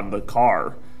fluid on the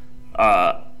car.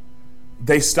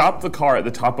 They stop the car at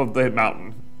the top of the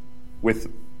mountain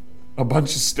with a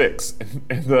bunch of sticks.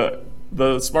 And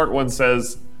the smart one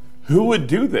says, "Who would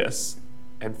do this?"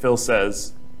 And Phil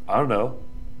says, "I don't know.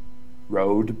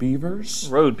 Road beavers?"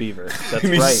 Road beavers. That's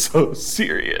He's right. so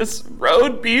serious.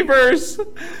 Road beavers.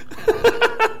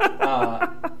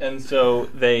 And so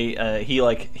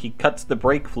he cuts the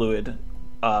brake fluid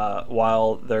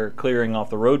while they're clearing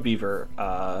off the road beaver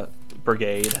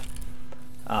blockade.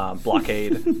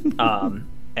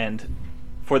 And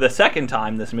for the second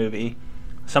time this movie,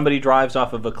 somebody drives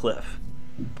off of a cliff.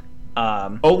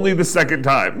 Only the second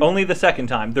time. Only the second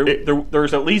time.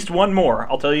 There's at least one more.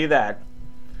 I'll tell you that.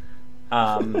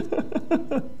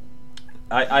 I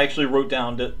actually wrote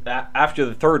down after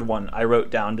the third one. I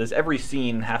wrote down: does every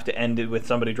scene have to end with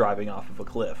somebody driving off of a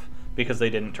cliff because they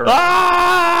didn't turn?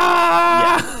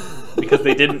 Ah! Yeah, because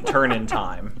they didn't turn in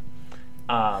time.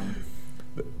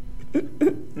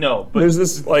 No, but there's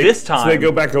this time so they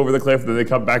go back over the cliff, then they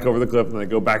come back over the cliff, and then they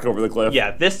go back over the cliff.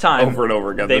 Yeah, this time over and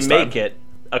over again. They make it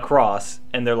across,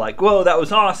 and they're like, "Whoa, that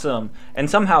was awesome!" And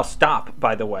somehow stop.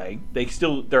 By the way,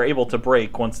 they're able to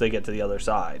brake once they get to the other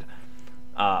side.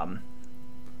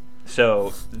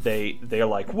 So they're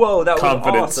like, "Whoa, that was awesome!"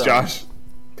 Confidence, Josh.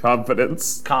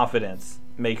 Confidence. Confidence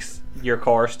makes your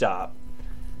car stop.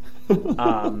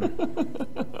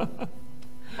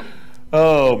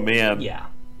 Oh man. Yeah.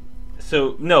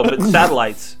 So no, but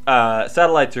satellites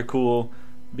are cool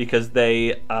because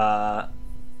they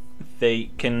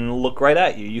can look right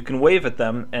at you. You can wave at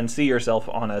them and see yourself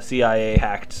on a CIA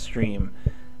hacked stream.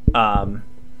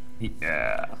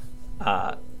 Yeah.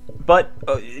 But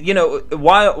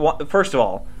why? First of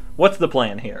all, what's the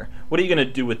plan here? What are you going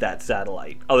to do with that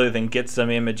satellite other than get some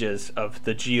images of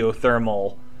the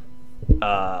geothermal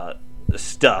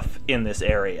stuff in this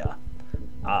area?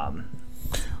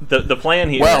 The plan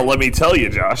here. Well, let me tell you,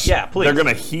 Josh. Yeah, please. They're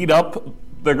gonna heat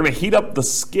up the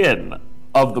skin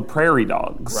of the prairie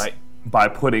dogs, right, by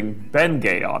putting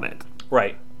Bengay on it,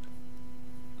 right.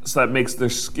 So that makes their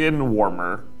skin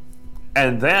warmer,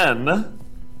 and then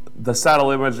the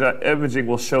satellite imaging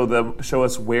will show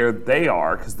us where they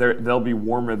are because they'll be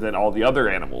warmer than all the other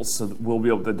animals, so we'll be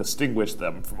able to distinguish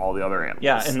them from all the other animals.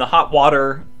 Yeah, and the hot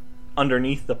water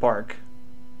underneath the park.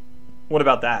 What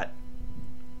about that?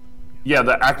 Yeah,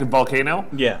 the active volcano?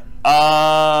 Yeah.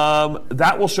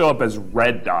 That will show up as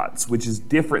red dots, which is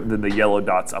different than the yellow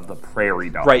dots of the prairie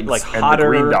dogs. Right, like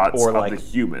hotter, and the green dots or of like the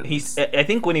humans. I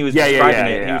think when he was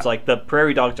describing it, he was like, the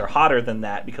prairie dogs are hotter than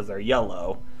that because they're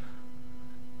yellow.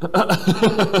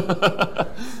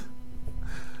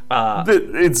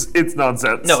 It's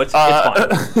nonsense. No, it's fine.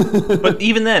 But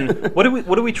even then, what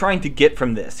are we trying to get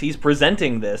from this? He's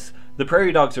presenting this. The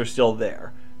prairie dogs are still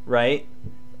there, right?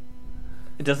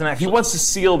 It doesn't actually. He wants to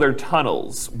seal their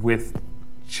tunnels with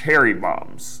cherry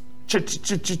bombs.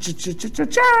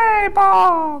 Cherry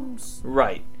bombs.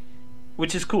 Right,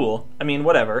 which is cool. I mean,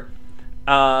 whatever.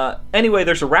 Anyway,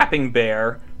 there's a rapping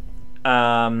bear.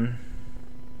 Yeah,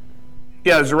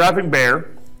 there's a rapping bear.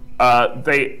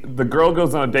 The girl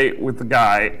goes on a date with the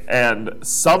guy and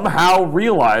somehow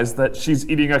realizes that she's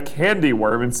eating a candy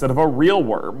worm instead of a real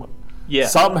worm. Yeah.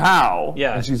 Somehow.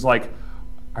 Yeah. And she's like,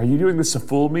 "Are you doing this to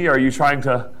fool me? Are you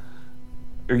thinking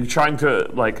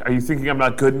I'm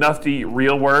not good enough to eat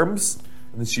real worms?"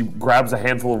 And then she grabs a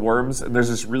handful of worms, and there's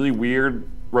this really weird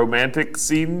romantic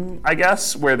scene, I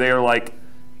guess, where they are like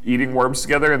eating worms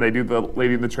together, and they do the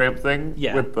Lady and the Tramp thing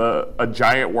with a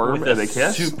giant worm, with and they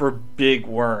kiss. Super big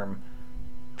worm.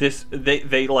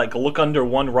 They like look under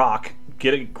one rock,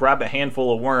 grab a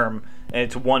handful of worm, and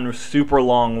it's one super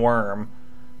long worm.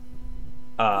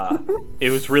 It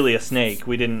was really a snake.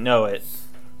 We didn't know it.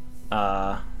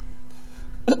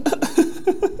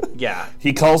 Yeah.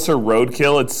 He calls her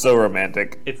roadkill. It's so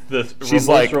romantic. It's the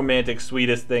most romantic,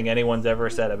 sweetest thing anyone's ever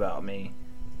said about me.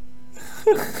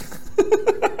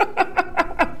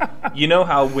 You know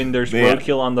how when there's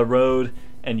roadkill on the road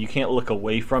and you can't look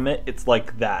away from it? It's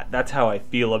like that. That's how I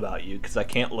feel about you, because I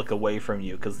can't look away from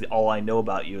you, because all I know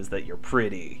about you is that you're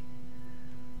pretty.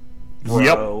 Bro.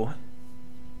 Yep.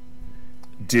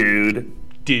 Dude,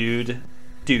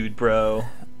 bro.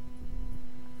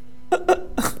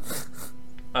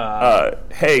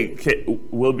 Hey,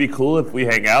 will it be cool if we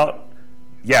hang out?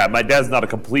 Yeah, my dad's not a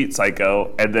complete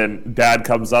psycho. And then dad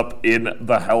comes up in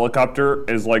the helicopter,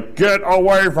 is like, "Get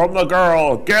away from the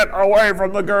girl! Get away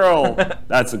from the girl!"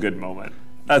 That's a good moment.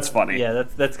 That's funny. Yeah,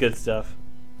 that's good stuff.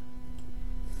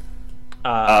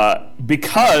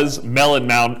 Because Melon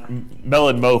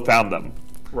Mo found them.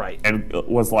 Right. And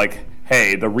was like,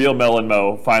 "Hey, the real Melon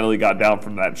Mo finally got down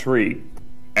from that tree.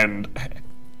 And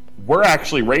we're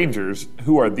actually rangers.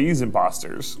 Who are these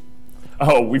imposters?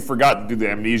 Oh, we forgot to do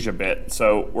the amnesia bit,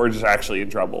 so we're just actually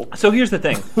in trouble." So here's the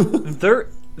thing.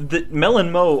 The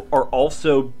Melon Mo are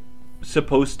also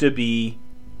supposed to be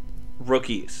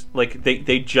rookies. Like,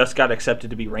 they just got accepted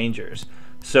to be rangers.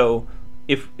 So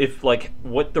if like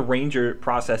what the ranger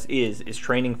process is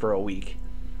training for a week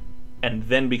and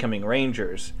then becoming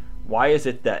rangers, why is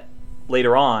it that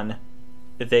later on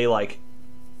they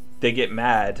get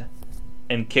mad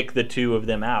and kick the two of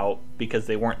them out because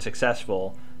they weren't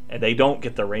successful and they don't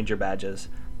get the ranger badges,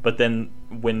 but then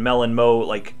when Melon Mo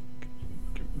like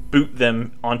boot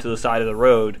them onto the side of the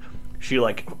road, she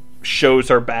like shows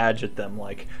her badge at them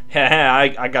like, "Hey,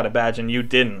 I got a badge and you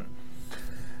didn't.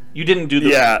 You didn't do the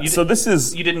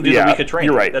you didn't do the week of training."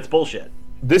 You're right. That's bullshit.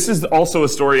 This is also a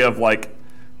story of like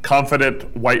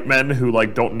confident white men who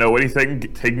like don't know anything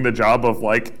taking the job of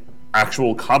like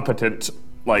actual competent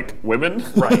like women,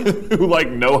 right? Who like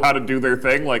know how to do their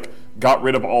thing, like got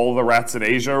rid of all the rats in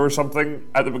Asia or something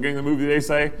at the beginning of the movie, they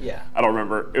say. Yeah. I don't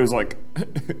remember. It was like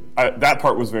that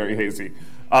part was very hazy.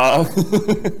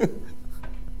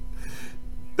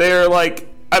 They're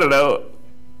like, I don't know.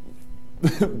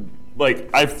 Like,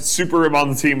 I super am on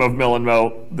the team of Melon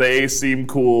Mo. They seem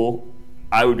cool.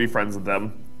 I would be friends with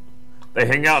them. They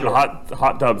hang out in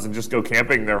hot tubs and just go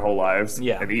camping their whole lives.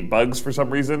 Yeah. And eat bugs for some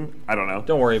reason. I don't know.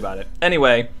 Don't worry about it.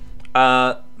 Anyway,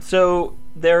 so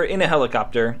they're in a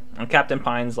helicopter, and Captain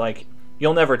Pine's like,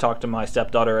 "You'll never talk to my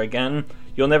stepdaughter again.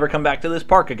 You'll never come back to this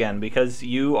park again because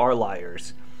you are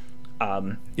liars."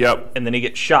 Yep. And then he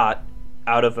gets shot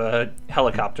out of a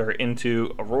helicopter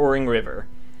into a roaring river.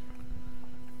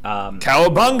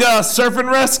 Cowabunga! Surf and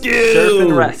rescue! Surf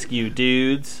and rescue,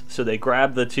 dudes. So they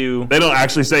grab the two. They don't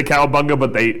actually say cowabunga,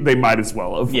 but they might as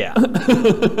well have. Yeah.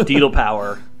 Deedle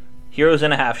power. Heroes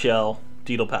in a half shell.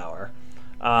 Deedle power.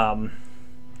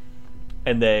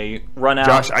 And they run out.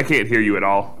 Josh, I can't hear you at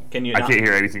all. Can you I not? can't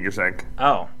hear anything you're saying.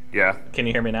 Oh. Yeah. Can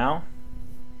you hear me now?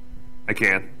 I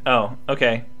can. Oh,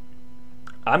 okay.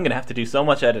 I'm going to have to do so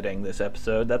much editing this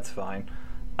episode. That's fine.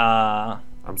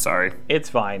 I'm sorry. It's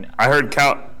fine. I heard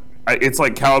it's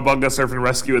like cowabunga, surf and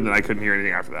rescue, and then I couldn't hear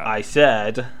anything after that. I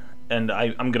said, and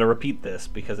I'm going to repeat this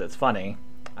because it's funny.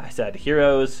 I said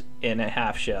heroes in a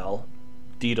half shell,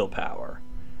 Deedle power.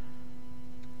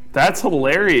 That's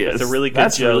hilarious. That's a really good joke.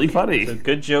 That's really funny. It's a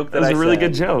good joke. That's a really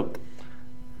good joke.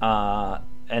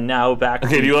 And now back.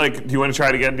 Okay. Do you want to try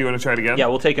it again? Yeah,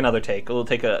 we'll take another take. We'll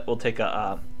take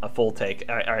a full take.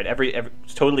 All right. Every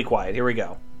it's totally quiet. Here we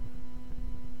go.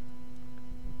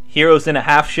 Heroes in a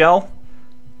half shell,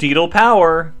 Deedle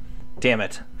power. Damn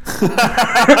it.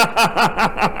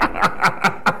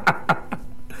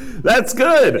 That's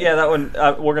good. Yeah, that one.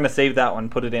 We're gonna save that one.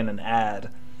 Put it in an ad.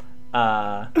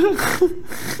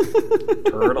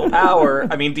 Turtle power.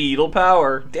 I mean, Deedle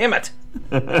power. Damn it.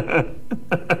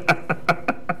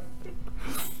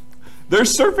 They're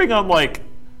surfing on like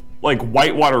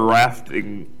whitewater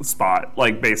rafting spot.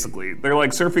 Like basically, they're like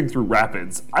surfing through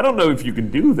rapids. I don't know if you can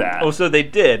do that. Oh, so they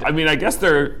did. I mean, I guess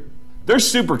they're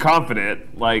super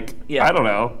confident. Like, yeah. I don't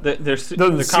know. They're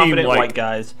confident like, white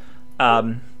guys.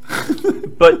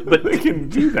 But they can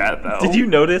do that though. Did you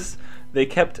notice they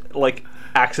kept like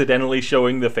accidentally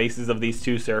showing the faces of these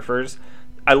two surfers?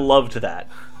 I loved that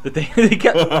they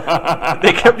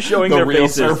kept showing their real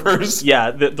faces. Surfers?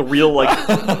 Yeah, the real like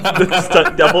the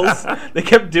stunt doubles. They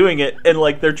kept doing it, and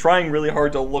like they're trying really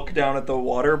hard to look down at the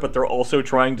water, but they're also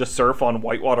trying to surf on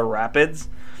whitewater rapids.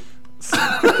 So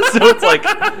it's like,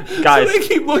 guys, so they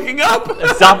keep looking up.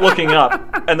 Stop looking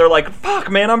up. And they're like, fuck,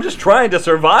 man, I'm just trying to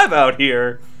survive out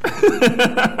here.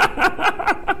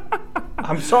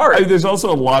 I'm sorry. I mean, there's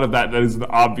also a lot of that is an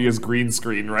obvious green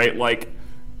screen, right? Like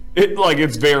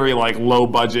it's very like low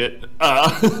budget.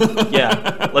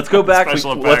 Yeah, let's go back.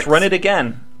 Let's run it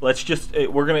again. Let's just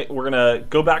we're gonna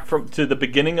go back to the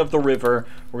beginning of the river.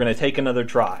 We're gonna take another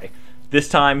try. This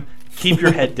time, keep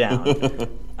your head down.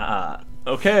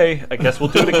 Okay, I guess we'll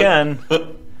do it again.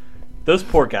 Those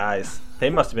poor guys. They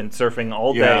must have been surfing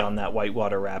all day on that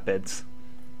whitewater rapids.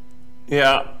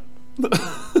 Yeah.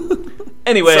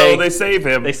 Anyway, so they save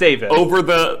him. They save him over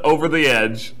the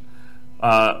edge.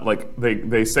 Like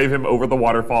they save him over the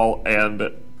waterfall,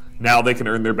 and now they can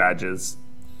earn their badges.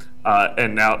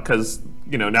 And now because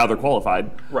now they're qualified,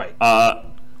 right?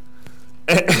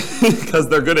 Because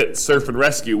they're good at surf and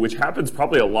rescue, which happens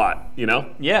probably a lot.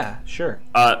 Yeah, sure.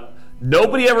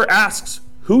 Nobody ever asks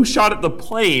who shot at the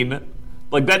plane.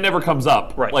 Like that never comes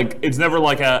up. Right. Like it's never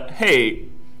like hey,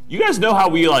 you guys know how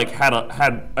we like had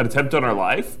an attempt on our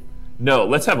life? No,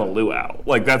 let's have a luau.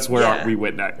 Like that's where we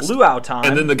went next. Luau time.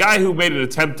 And then the guy who made an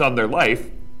attempt on their life,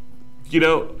 he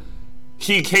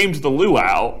came to the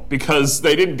luau because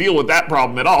they didn't deal with that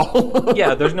problem at all.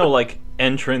 Yeah, there's no like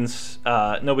entrance,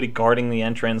 nobody guarding the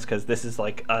entrance because this is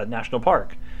like a national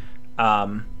park.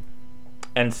 And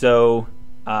so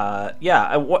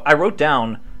I wrote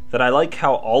down that I like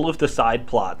how all of the side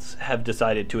plots have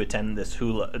decided to attend this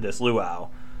luau.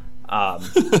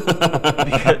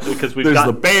 Because we've got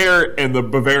the bear and the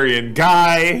Bavarian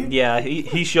guy. Yeah,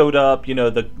 he showed up.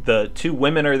 The two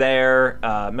women are there.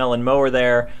 Mel and Mo are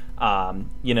there.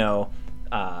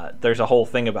 There's a whole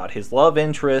thing about his love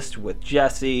interest with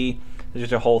Jesse.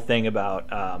 There's a whole thing about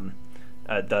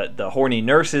the horny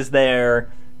nurse is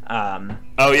there.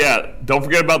 Oh yeah! Don't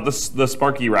forget about the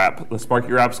Sparky rap. The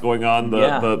Sparky rap's going on.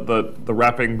 The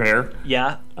rapping bear.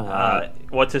 Yeah.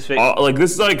 What's his face? Like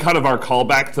this is like kind of our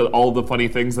callback to all the funny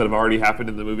things that have already happened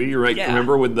in the movie. You're right. Yeah.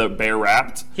 Remember when the bear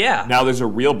rapped? Yeah. Now there's a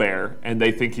real bear, and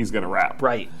they think he's gonna rap.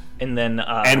 Right. And then.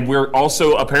 And we're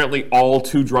also apparently all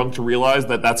too drunk to realize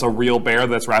that that's a real bear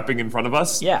that's rapping in front of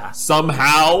us. Yeah.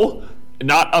 Somehow,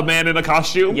 not a man in a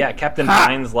costume. Yeah. Captain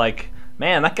Hines, like,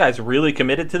 man, that guy's really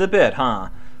committed to the bit, huh?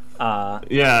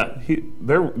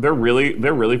 They're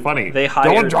really funny.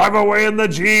 Don't drive away in the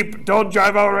Jeep. Don't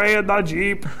drive away in the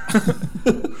Jeep.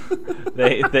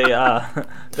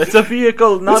 That's a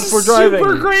vehicle not for driving.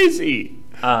 Super crazy.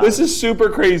 This is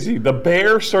super crazy. The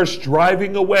bear starts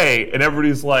driving away, and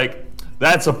everybody's like,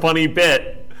 "That's a funny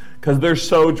bit," because they're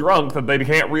so drunk that they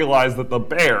can't realize that the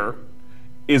bear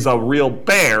is a real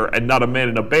bear and not a man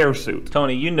in a bear suit.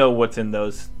 Tony, you know what's in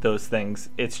those things.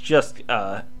 It's just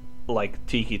like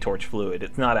tiki torch fluid.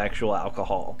 It's not actual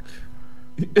alcohol.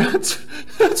 That's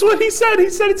what he said. He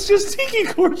said it's just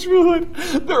tiki torch fluid.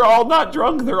 They're all not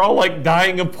drunk. They're all like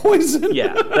dying of poison.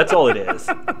 Yeah, that's all it is.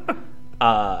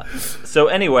 So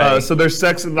anyway, so there's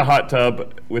sex in the hot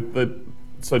tub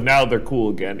so now they're cool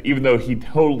again, even though he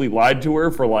totally lied to her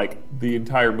for like the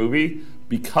entire movie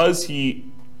because he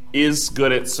is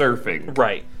good at surfing.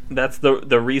 Right. That's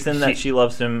the reason that she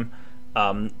loves him,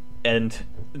 and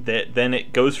then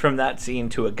it goes from that scene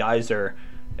to a geyser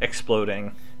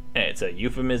exploding, and it's a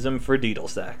euphemism for Deedle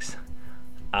sex.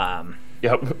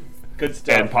 Yep. Good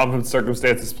stuff. And Pomp and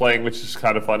Circumstance is playing, which is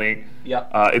kind of funny. Yep.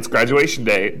 It's graduation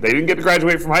day. They didn't get to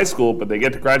graduate from high school, but they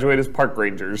get to graduate as park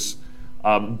rangers.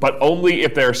 But only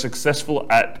if they're successful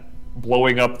at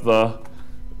blowing up the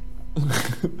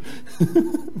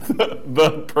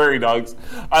prairie dogs.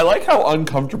 I like how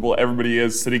uncomfortable everybody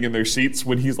is sitting in their seats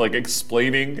when he's like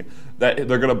explaining that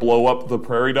they're gonna blow up the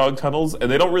prairie dog tunnels,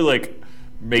 and they don't really like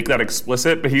make that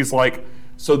explicit, but he's like,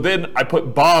 so then I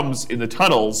put bombs in the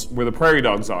tunnels where the prairie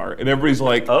dogs are, and everybody's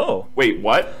like, oh, wait,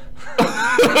 what?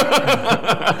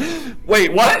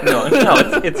 Wait, what? No,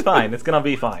 it's fine. It's gonna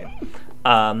be fine.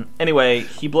 Anyway,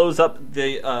 he blows up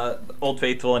the Old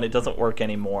Faithful, and it doesn't work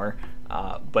anymore.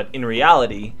 But in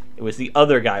reality, it was the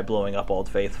other guy blowing up Old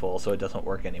Faithful, so it doesn't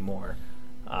work anymore.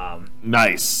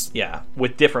 Nice. Yeah,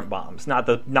 with different bombs, not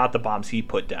the bombs he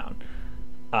put down.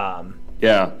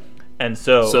 Yeah. And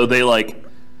so they like,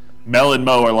 Mel and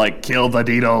Mo are like, kill the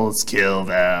Deedles, kill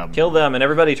them, and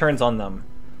everybody turns on them.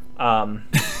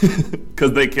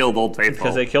 Because they killed Old Faithful.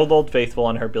 Because they killed Old Faithful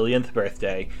on her billionth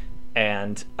birthday,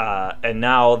 and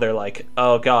now they're like,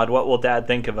 oh God, what will Dad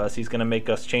think of us? He's gonna make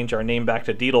us change our name back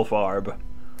to Deedlefarb.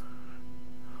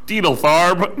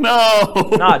 Deedlefarb? No!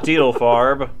 Not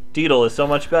Deedlefarb. Deedle is so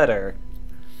much better.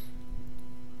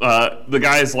 The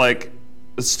guy's like,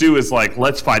 Stu is like,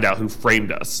 let's find out who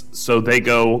framed us. So they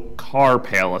go car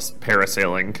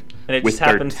parasailing, and it with just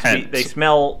happens their to be, they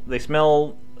smell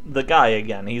the guy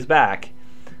again. He's back.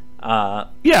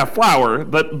 Yeah, Flower,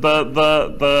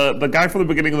 the guy from the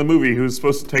beginning of the movie who's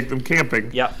supposed to take them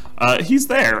camping. Yeah. He's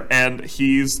there, and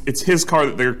it's his car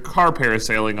that they're car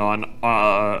parasailing on.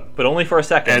 But only for a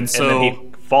second, and so then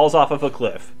he falls off of a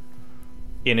cliff.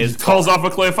 Falls off a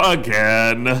cliff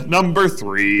again. Number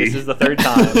 3. This is the third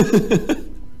time.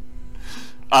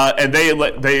 And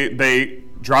they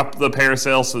drop the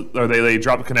parasail, or they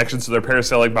drop the connections so they're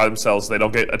parasailing by themselves. They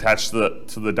don't get attached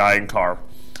to the dying car.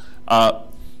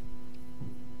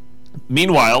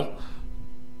 Meanwhile,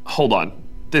 hold on.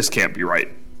 This can't be right.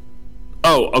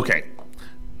 Oh, okay.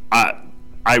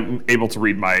 I'm able to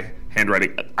read my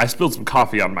handwriting. I spilled some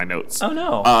coffee on my notes. Oh,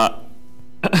 no.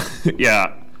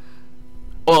 Yeah.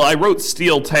 Well, I wrote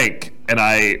steel tank, and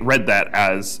I read that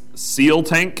as seal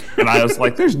tank, and I was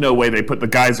like, there's no way they put the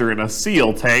geyser in a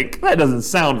seal tank. That doesn't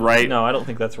sound right. No, I don't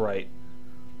think that's right.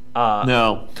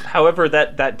 No. However,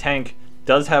 that tank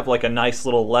does have like a nice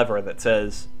little lever that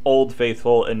says Old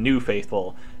Faithful and New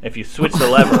Faithful. If you switch the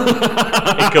lever,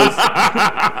 it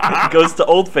goes to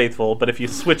Old Faithful, but if you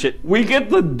switch it... We get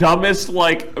the dumbest,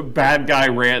 like, bad guy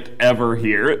rant ever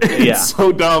here. It's yeah.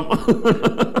 so dumb.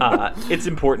 It's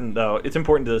important, though. It's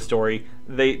important to the story.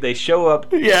 They show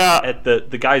up at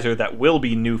the geyser that will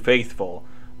be New Faithful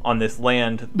on this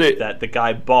land that the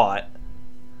guy bought.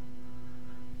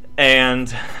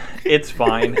 And it's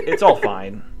fine. It's all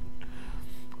fine.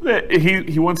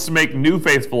 He wants to make New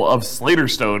Faithful of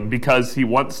Slaterstone because he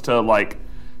wants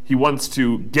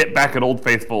to get back at Old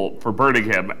Faithful for burning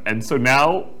him, and so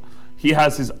now he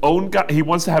has his own he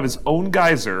wants to have his own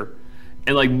geyser,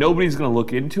 and like nobody's gonna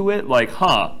look into it. Like,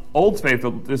 Old Faithful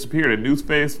disappeared and New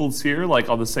Faithful's here like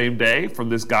on the same day from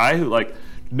this guy who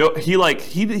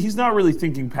he's not really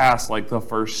thinking past like the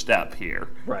first step here,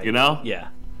 right? You know? Yeah.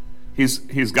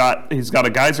 He's got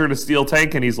a geyser in a steel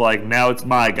tank, and he's like, now it's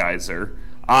my geyser.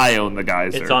 I own the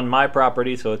geyser. It's on my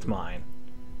property, so it's mine.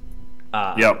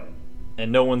 Yep.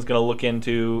 And no one's going to look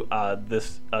into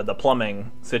the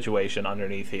plumbing situation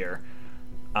underneath here.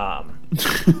 And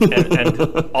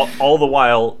all the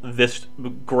while, this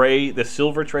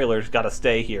silver trailer's got to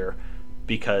stay here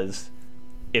because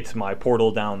it's my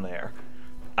portal down there.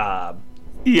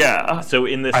 Yeah. So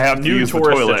in this I have new to use tourist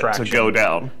the toilet attraction, to go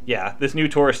down. Yeah, this new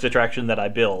tourist attraction that I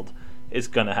build is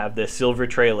going to have this silver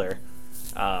trailer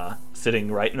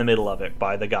sitting right in the middle of it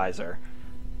by the geyser.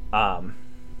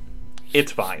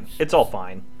 It's fine. It's all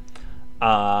fine.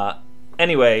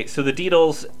 Anyway, so the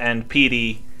Deedles and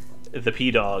Petey, the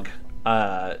P-Dog,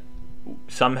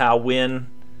 somehow win.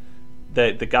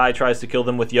 The guy tries to kill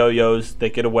them with yo-yos. They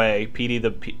get away. Petey,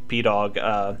 the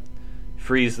P-Dog,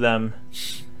 frees them,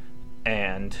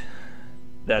 and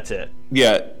that's it.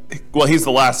 Yeah. Well, he's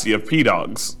the last of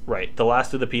P-Dogs. Right. The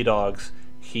last of the P-Dogs.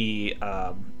 He...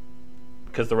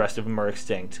 because the rest of them are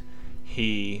extinct.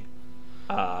 The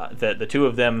two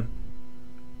of them,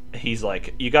 he's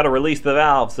like, you got to release the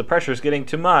valves. The pressure's getting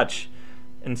too much.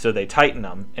 And so they tighten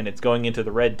them, and it's going into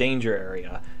the red danger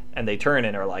area. And they turn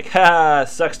and are like, ha,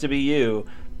 sucks to be you.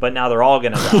 But now they're all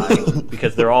going to die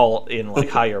because they're all in like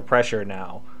higher pressure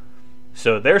now.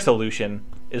 So their solution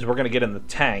is we're going to get in the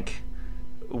tank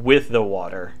with the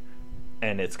water,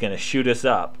 and it's going to shoot us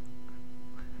up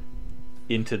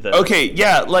into the... Okay,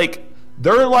 yeah, like...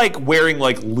 They're like wearing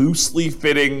like loosely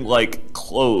fitting like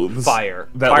clothes, fire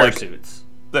suits.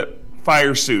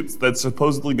 Fire suits that's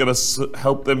supposedly going to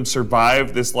help them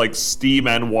survive this like steam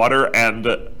and water and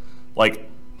like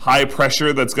high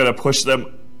pressure that's going to push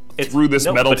them through this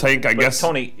metal tank. I guess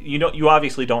Tony, you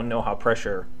obviously don't know how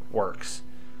pressure works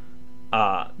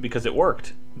because it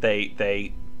worked. They're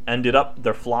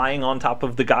flying on top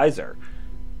of the geyser.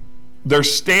 they're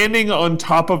standing on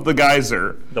top of the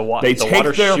geyser. They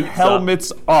take their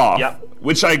helmets off,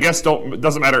 which I guess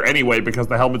doesn't matter anyway because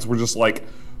the helmets were just like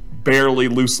barely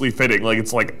loosely fitting, like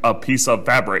it's like a piece of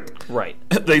fabric. Right.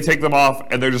 They take them off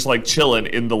and they're just like chilling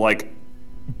in the like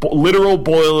literal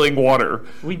boiling water.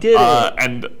 We did it.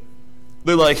 And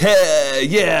they're like, hey,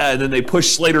 yeah, and then they push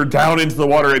Slater down into the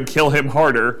water and kill him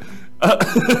harder,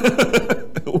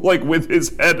 like with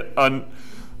his head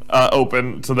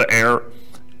open to the air,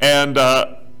 and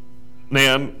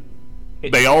man,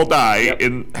 they all die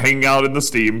in hanging out in the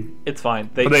steam. It's fine.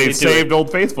 They saved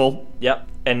Old Faithful. Yep,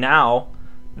 and now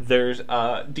there's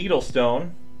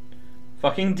Deedlestone,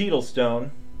 fucking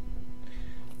Deedlestone.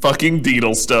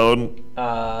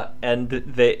 And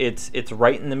it's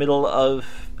right in the middle of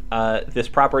this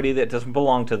property that doesn't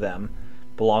belong to them,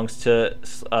 belongs to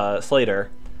Slater,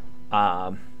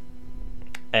 and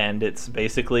it's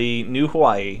basically New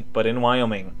Hawaii but in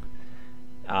Wyoming.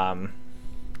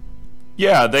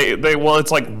 Yeah, well,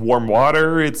 it's like warm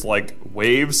water. It's like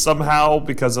waves somehow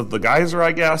because of the geyser,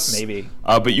 I guess. Maybe.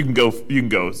 But you can go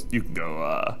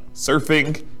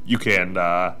surfing. You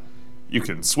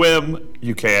can swim.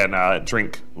 You can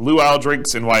drink luau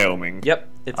drinks in Wyoming. Yep,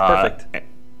 it's perfect.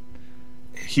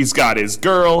 He's got his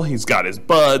girl. He's got his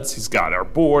buds. He's got our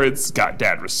boards. He's got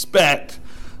dad respect.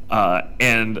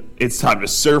 And it's time to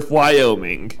surf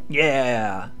Wyoming.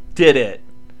 Yeah, did it.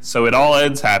 So it all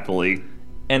ends happily.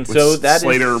 And so that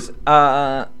Slater is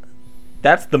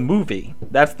that's the movie.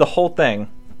 That's the whole thing.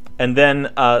 And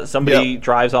then somebody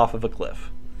drives off of a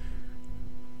cliff.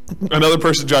 Another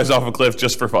person drives off a cliff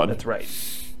just for fun. That's right.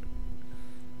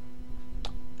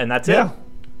 And that's it.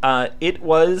 It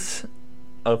was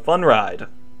a fun ride.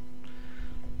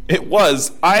 It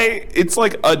was. It's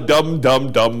like a dumb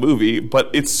movie, but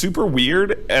it's super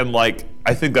weird, and like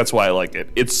I think that's why I like it.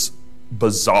 It's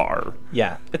bizarre.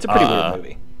 Yeah, it's a pretty weird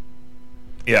movie.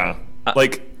 Yeah,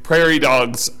 like prairie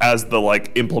dogs as the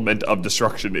like implement of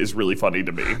destruction is really funny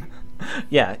to me.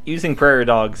 Yeah, using prairie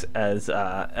dogs as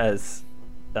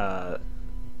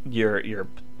your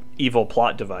evil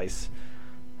plot device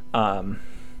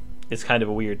is kind of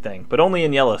a weird thing, but only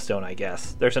in Yellowstone, I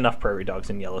guess. There's enough prairie dogs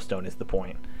in Yellowstone is the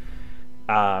point.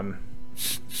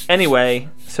 Anyway,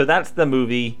 so that's the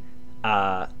movie.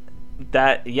 That's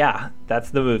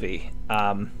the movie.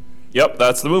 Yep,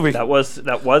 that's the movie. That was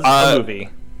the movie.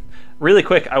 Really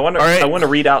quick, I want to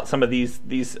read out some of these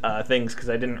things because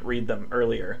I didn't read them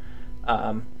earlier.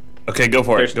 Okay, go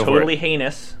for it. There's Totally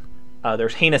Heinous.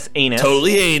 There's Heinous Anus.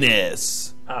 Totally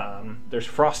Heinous. There's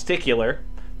Frosticular.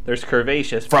 There's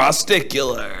Curvaceous.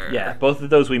 Frosticular. Yeah, both of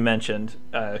those we mentioned.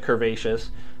 Curvaceous.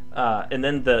 And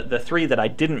then the three that I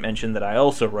didn't mention that I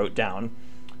also wrote down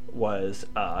was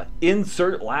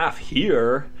Insert Laugh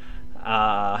Here,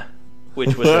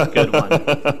 which was a good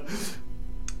one.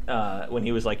 When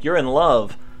he was like, "You're in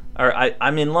love," or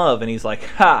I'm in love, and he's like,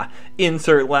 "Ha!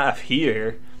 Insert laugh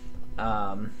here."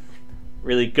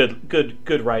 Really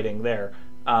good writing there.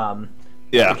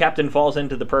 The captain falls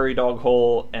into the prairie dog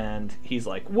hole, and he's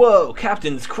like, "Whoa,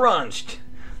 Captain's crunched!"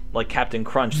 Like Captain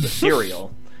Crunch, the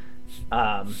cereal.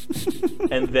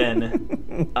 And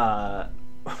then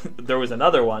there was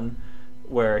another one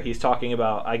where he's talking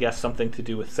about, I guess, something to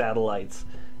do with satellites,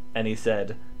 and he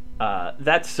said,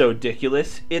 "That's so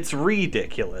ridiculous, it's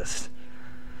ridiculous."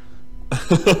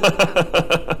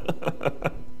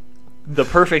 The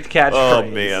perfect catchphrase. Oh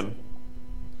man,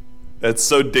 that's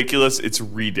so ridiculous, it's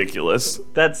ridiculous.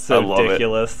 That's so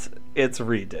ridiculous, it's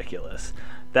ridiculous.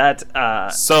 That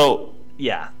so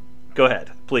yeah, go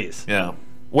ahead, please. Yeah,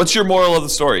 what's your moral of the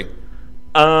story?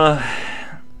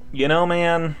 You know,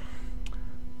 man,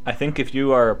 I think if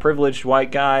you are a privileged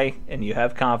white guy and you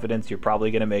have confidence, you're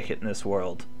probably gonna make it in this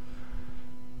world.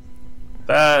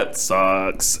 That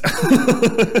sucks.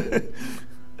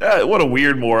 What a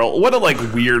weird moral. What a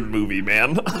weird movie,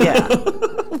 man. Yeah.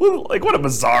 What a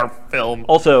bizarre film.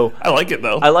 Also, I like it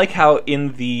though. I like how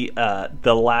in the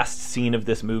last scene of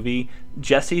this movie,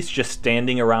 Jessie's just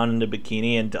standing around in a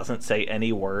bikini and doesn't say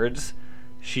any words.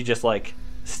 She just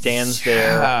stands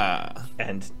there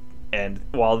and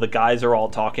while the guys are all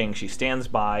talking, she stands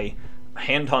by,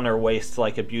 hand on her waist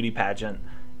like a beauty pageant,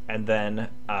 and then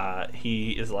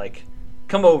he is like,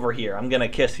 "Come over here, I'm gonna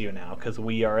kiss you now because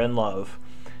we are in love."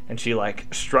 And she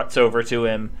struts over to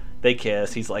him, they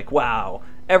kiss, he's like, "Wow,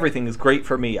 everything is great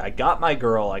for me, I got my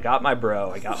girl, I got my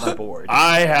bro, I got my board.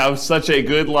 I have such a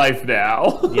good life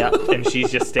now." Yeah, and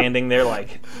she's just standing there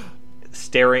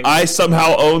staring. I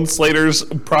somehow own Slater's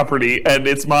property and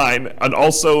it's mine, and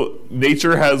also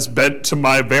nature has bent to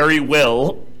my very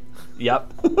will.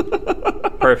 Yep.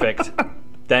 Perfect.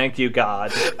 Thank you,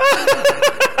 God.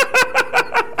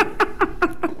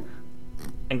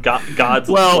 And God's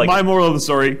well, like, my moral of the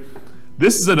story: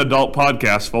 this is an adult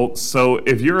podcast, folks. So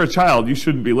if you're a child, you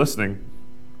shouldn't be listening.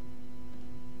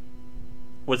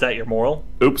 Was that your moral?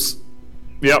 Oops.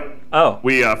 Yep. Oh,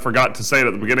 we forgot to say it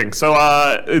at the beginning. So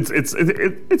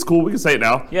it's cool. We can say it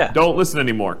now. Yeah. Don't listen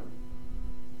anymore.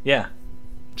 Yeah.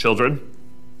 Children.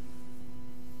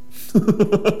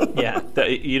 Yeah.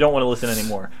 You don't want to listen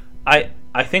anymore. I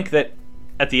think that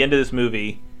at the end of this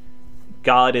movie,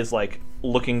 God is like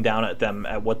looking down at them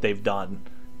at what they've done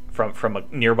from a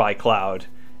nearby cloud,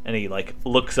 and he like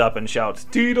looks up and shouts,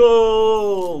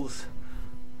 "Deedles!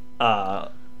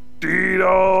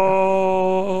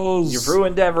 Deedles! You've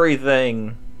ruined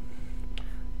everything."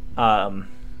 Damn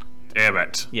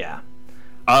it. Yeah.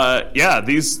 Yeah,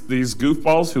 these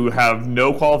goofballs who have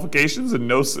no qualifications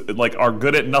and are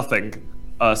good at nothing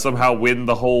somehow win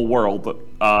the whole world.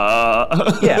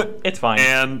 Yeah, it's fine.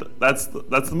 And that's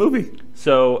the movie.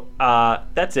 So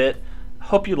that's it.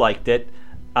 Hope you liked it.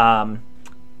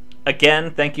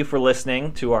 Again, thank you for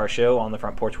listening to our show On the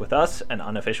Front Porch with Us, an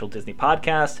unofficial Disney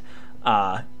podcast.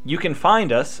 You can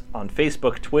find us on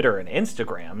Facebook, Twitter, and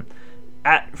Instagram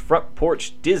at Front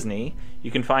Porch Disney.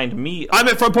 You can find me. I'm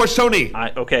at Front Porch Tony.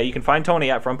 Okay, you can find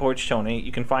Tony at Front Porch Tony.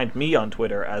 You can find me on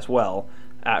Twitter as well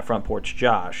at Front Porch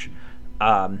Josh.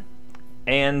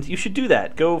 And you should do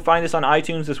that. Go find us on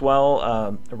iTunes as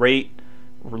well. Rate,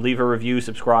 leave a review,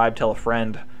 subscribe, tell a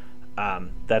friend.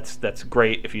 That's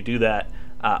great if you do that.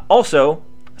 Also,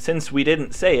 since we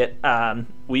didn't say it,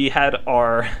 we had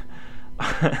our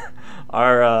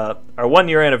our 1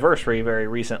 year anniversary very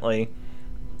recently.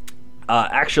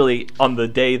 Actually, on the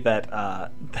day that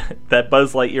that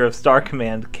Buzz Lightyear of Star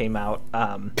Command came out.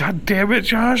 God damn it,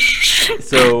 Josh!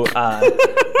 So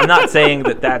I'm not saying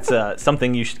that that's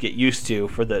something you should get used to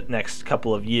for the next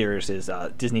couple of years. Is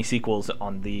Disney sequels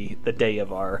on the day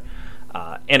of our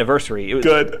anniversary?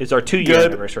 It's our 2 year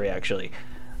anniversary actually.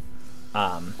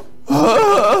 So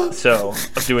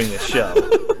of doing this show,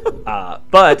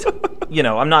 but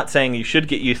I'm not saying you should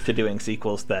get used to doing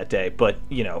sequels that day. But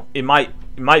it might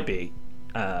be.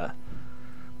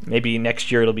 Maybe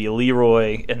next year it'll be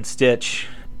Leroy and Stitch,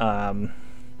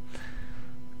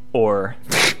 or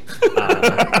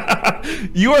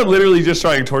you are literally just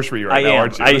trying to torture me right now,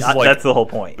 aren't you? That's the whole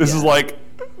point. This is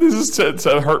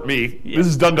to hurt me. Yeah. This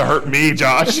is done to hurt me,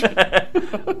 Josh.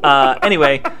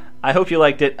 Anyway, I hope you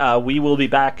liked it. We will be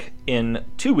back in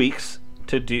 2 weeks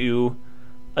to do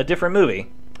a different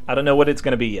movie. I don't know what it's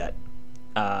going to be yet.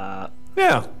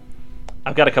 Yeah.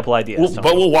 I've got a couple ideas.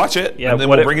 But we'll watch it, and then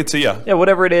we'll bring it to you. Yeah,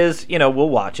 whatever it is, we'll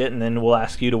watch it, and then we'll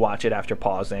ask you to watch it after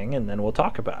pausing, and then we'll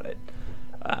talk about it.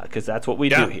 Because that's what we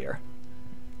do here.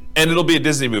 And it'll be a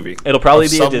Disney movie. It'll probably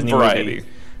be a Disney variety.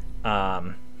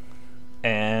 Movie.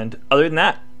 And other than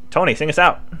that, Tony, sing us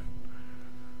out.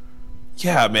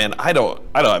 Yeah, man, I don't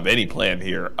have any plan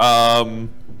here.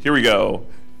 Here we go.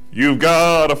 You've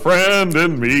got a friend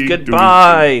in me.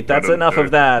 Goodbye. That's enough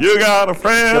of that. You got a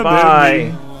friend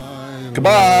in me.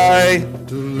 Goodbye.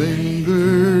 To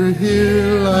linger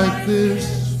here like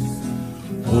this,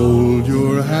 hold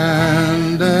your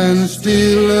hand and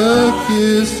steal a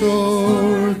kiss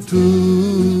or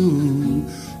two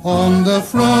on the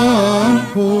front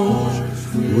porch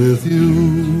with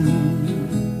you.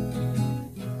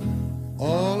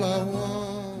 All I want.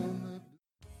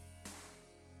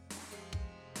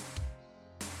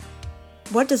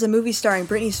 What does a movie starring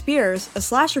Britney Spears, a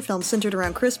slasher film centered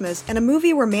around Christmas, and a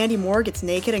movie where Mandy Moore gets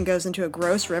naked and goes into a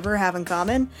gross river have in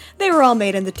common? They were all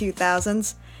made in the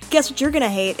 2000s. Guess What You're Gonna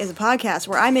Hate is a podcast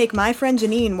where I make my friend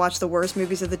Janine watch the worst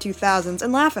movies of the 2000s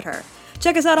and laugh at her.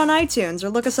 Check us out on iTunes or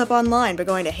look us up online by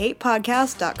going to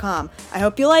hatepodcast.com. I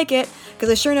hope you like it, because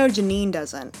I sure know Janine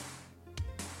doesn't.